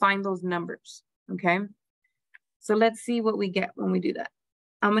 to find those numbers, okay? So let's see what we get when we do that.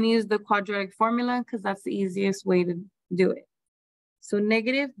 I'm gonna use the quadratic formula because that's the easiest way to do it. So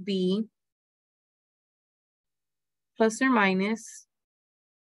negative b plus or minus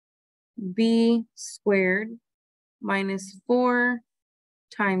b squared minus 4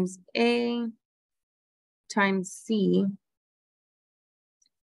 times a times c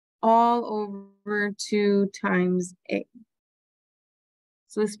all over 2 times a.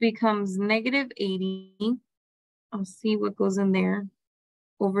 So this becomes negative 80. I'll see what goes in there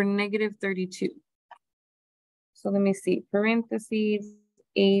over negative 32. So let me see, parentheses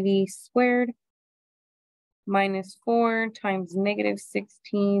 80 squared minus 4 times negative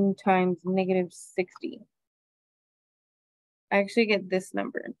 16 times negative 60. I actually get this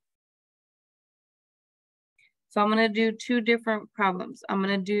number. So I'm going to do two different problems. I'm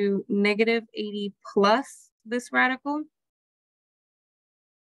going to do negative 80 plus this radical.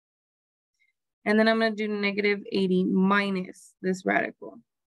 And then I'm going to do negative 80 minus this radical.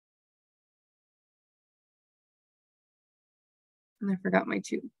 And I forgot my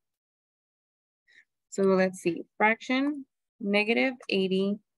 2. So let's see. Fraction negative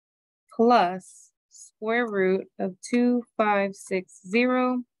 80 plus square root of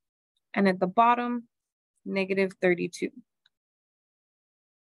 2560. And at the bottom, negative 32.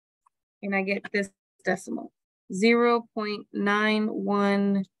 And I get this decimal,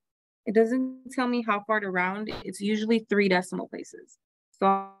 0.91. It doesn't tell me how far to round. It's usually 3 decimal places. So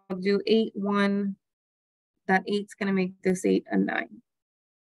I'll do 8, 1. That 8's gonna make this 8 a 9.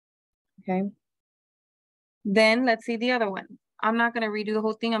 Okay. Then let's see the other one. I'm not gonna redo the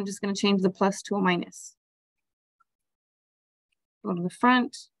whole thing. I'm just gonna change the plus to a minus. Go to the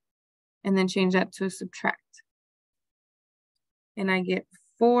front and then change that to a subtract. And I get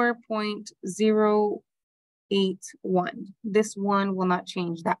 4.081. This one will not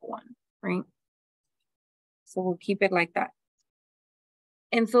change that one, right? So we'll keep it like that.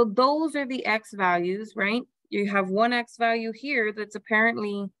 And so those are the X values, right? You have one X value here that's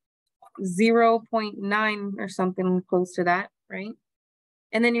apparently 0.9 or something close to that, right?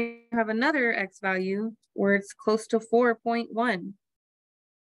 And then you have another X value where it's close to 4.1.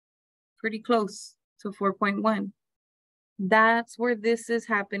 Pretty close to 4.1. That's where this is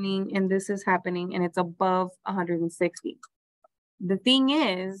happening and this is happening, and it's above 160. The thing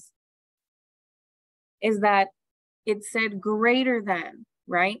is that it said greater than,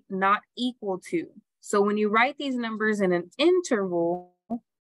 right? Not equal to. So when you write these numbers in an interval,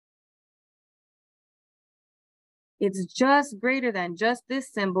 It's just greater than, just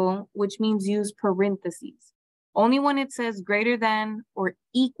this symbol, which means use parentheses. Only when it says greater than or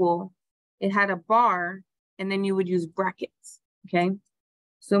equal, it had a bar, and then you would use brackets, okay?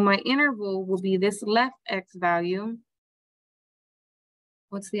 So my interval will be this left x value.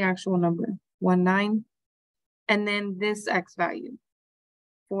 What's the actual number? 19. And then this x value,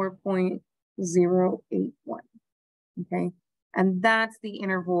 4.081, okay? And that's the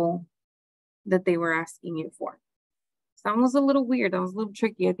interval that they were asking you for. So that was a little weird. That was a little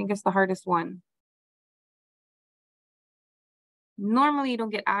tricky. I think it's the hardest one. Normally you don't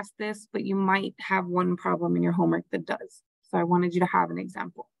get asked this, but you might have one problem in your homework that does. So I wanted you to have an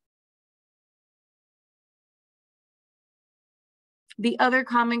example. The other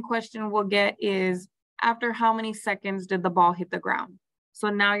common question we'll get is, after how many seconds did the ball hit the ground? So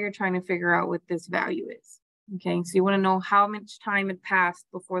now you're trying to figure out what this value is. Okay, so you want to know how much time had passed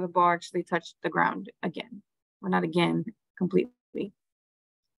before the ball actually touched the ground again, or not again, completely.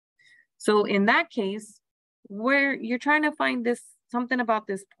 So in that case, where you're trying to find this, something about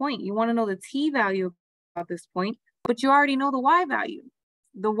this point, you want to know the t value about this point, but you already know the y value.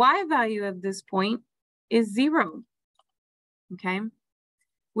 The y value of this point is 0, okay?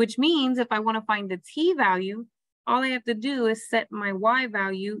 Which means if I want to find the t value, all I have to do is set my y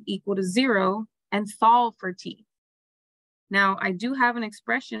value equal to 0 and solve for t. Now, I do have an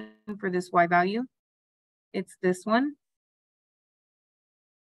expression for this y value. It's this one.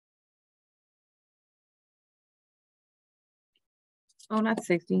 Oh, not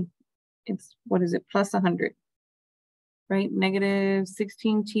 60. It's, what is it, plus 100, right? Negative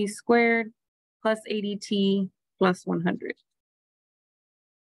 16t squared plus 80t plus 100.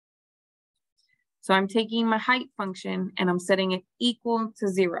 So I'm taking my height function and I'm setting it equal to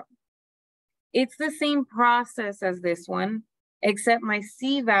 0. It's the same process as this one, except my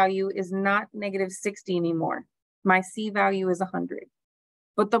c value is not negative 60 anymore. My c value is 100,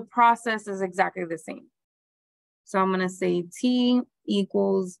 but the process is exactly the same. So I'm going to say t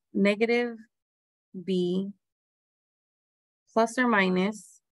equals negative b plus or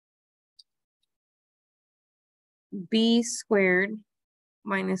minus b squared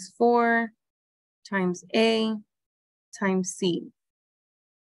minus 4 times a times c,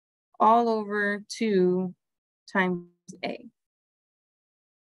 all over 2 times a.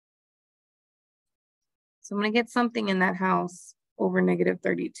 So I'm going to get something in that house over negative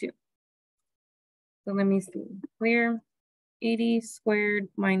 32. So let me see. Clear. 80 squared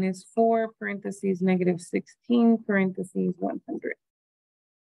minus 4 parentheses negative 16 parentheses 100.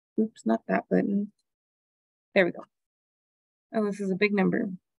 Oops, not that button. There we go. Oh, this is a big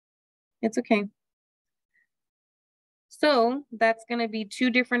number. It's okay. So that's going to be two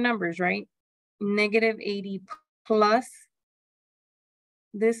different numbers, right? Negative 80 plus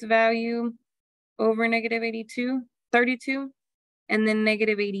this value over negative 32, and then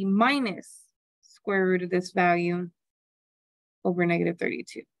negative 80 minus square root of this value over negative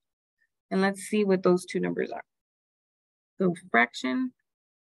 32. And let's see what those two numbers are. So fraction,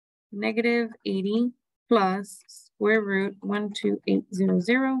 negative 80 plus square root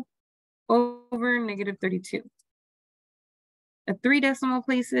 12800 over negative 32. At 3 decimal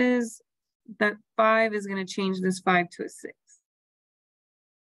places, that 5 is going to change this 5 to a 6.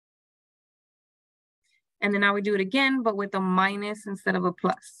 And then now we do it again, but with a minus instead of a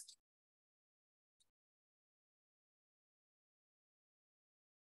plus.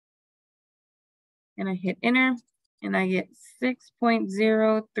 And I hit enter, and I get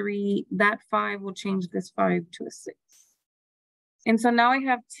 6.03. That 5 will change this 5 to a 6. And so now I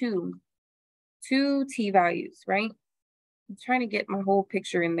have two t values, right? I'm trying to get my whole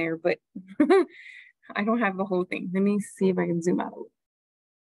picture in there, but I don't have the whole thing. Let me see if I can zoom out a little.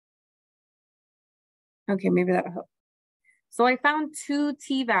 Okay, maybe that'll help. So I found two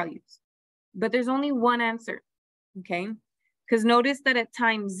t values, but there's only one answer, okay? Because notice that at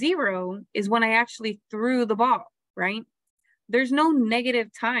time 0 is when I actually threw the ball, right? There's no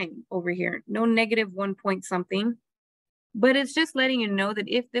negative time over here, no negative 1 point something, but it's just letting you know that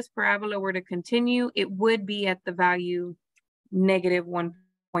if this parabola were to continue, it would be at the value negative 1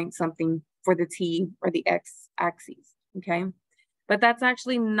 point something for the t or the x axis, okay? But that's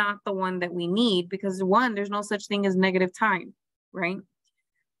actually not the one that we need, because one, there's no such thing as negative time, right?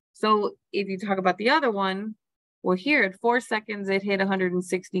 So if you talk about the other one, well, here at 4 seconds, it hit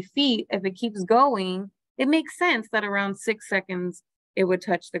 160 feet. If it keeps going, it makes sense that around 6 seconds, it would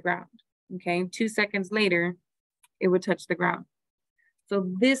touch the ground, okay? 2 seconds later, it would touch the ground. So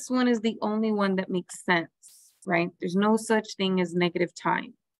this one is the only one that makes sense, right? There's no such thing as negative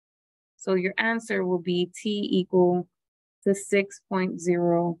time. So your answer will be t equal to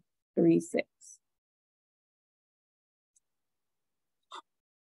 6.036.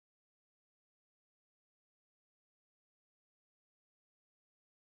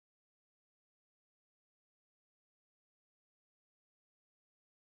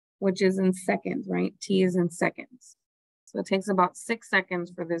 which is in seconds, right? T is in seconds. So it takes about 6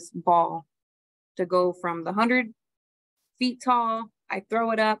 seconds for this ball to go from the 100 feet tall. I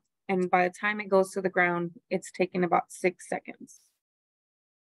throw it up, and by the time it goes to the ground, it's taking about 6 seconds.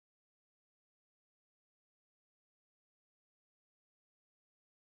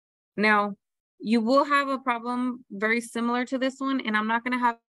 Now, you will have a problem very similar to this one, and I'm not going to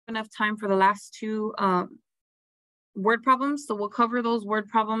have enough time for the last two word problems, so we'll cover those word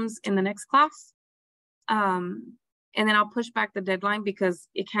problems in the next class. And then I'll push back the deadline because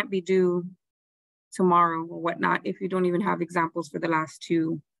it can't be due tomorrow or whatnot if you don't even have examples for the last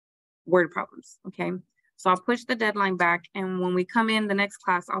two word problems, okay? So I'll push the deadline back, and when we come in the next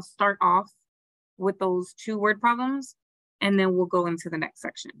class, I'll start off with those two word problems, and then we'll go into the next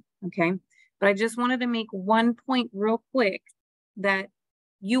section, okay? But I just wanted to make one point real quick that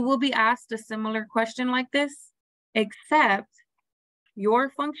you will be asked a similar question like this, except your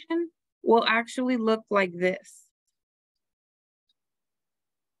function will actually look like this,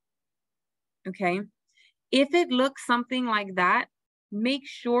 okay? If it looks something like that, make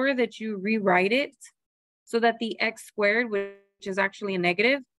sure that you rewrite it so that the x squared, which is actually a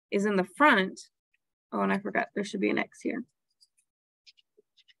negative, is in the front. Oh, and I forgot, there should be an x here.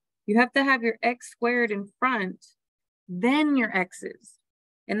 You have to have your x squared in front, then your x's.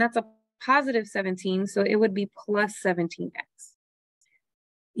 And that's a positive 17, so it would be plus 17x.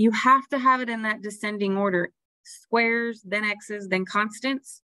 You have to have it in that descending order, squares, then x's, then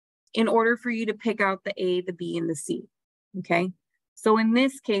constants, in order for you to pick out the A, the B, and the C, okay? So in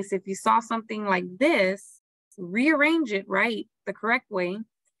this case, if you saw something like this, rearrange it right, the correct way,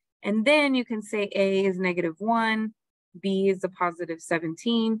 and then you can say A is -1, B is a positive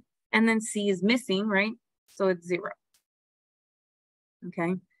 17, and then C is missing, right? So it's 0,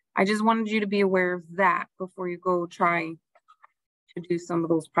 okay? I just wanted you to be aware of that before you go try to do some of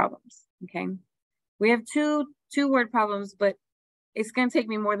those problems, okay? We have two word problems, but it's gonna take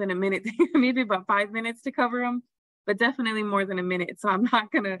me more than a minute, maybe about 5 minutes to cover them, but definitely more than a minute. So I'm not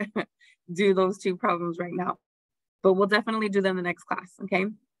gonna do those two problems right now, but we'll definitely do them in the next class, okay?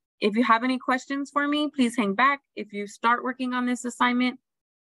 If you have any questions for me, please hang back. If you start working on this assignment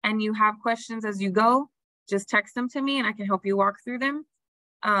and you have questions as you go, just text them to me and I can help you walk through them.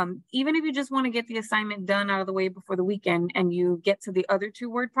 Even if you just want to get the assignment done out of the way before the weekend and you get to the other two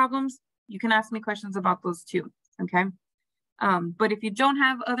word problems, you can ask me questions about those too, okay? But if you don't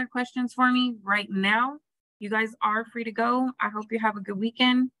have other questions for me right now, you guys are free to go. I hope you have a good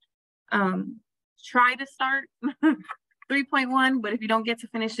weekend. Try to start 3.1, but if you don't get to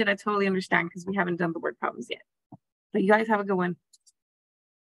finish it, I totally understand because we haven't done the word problems yet. But you guys have a good one.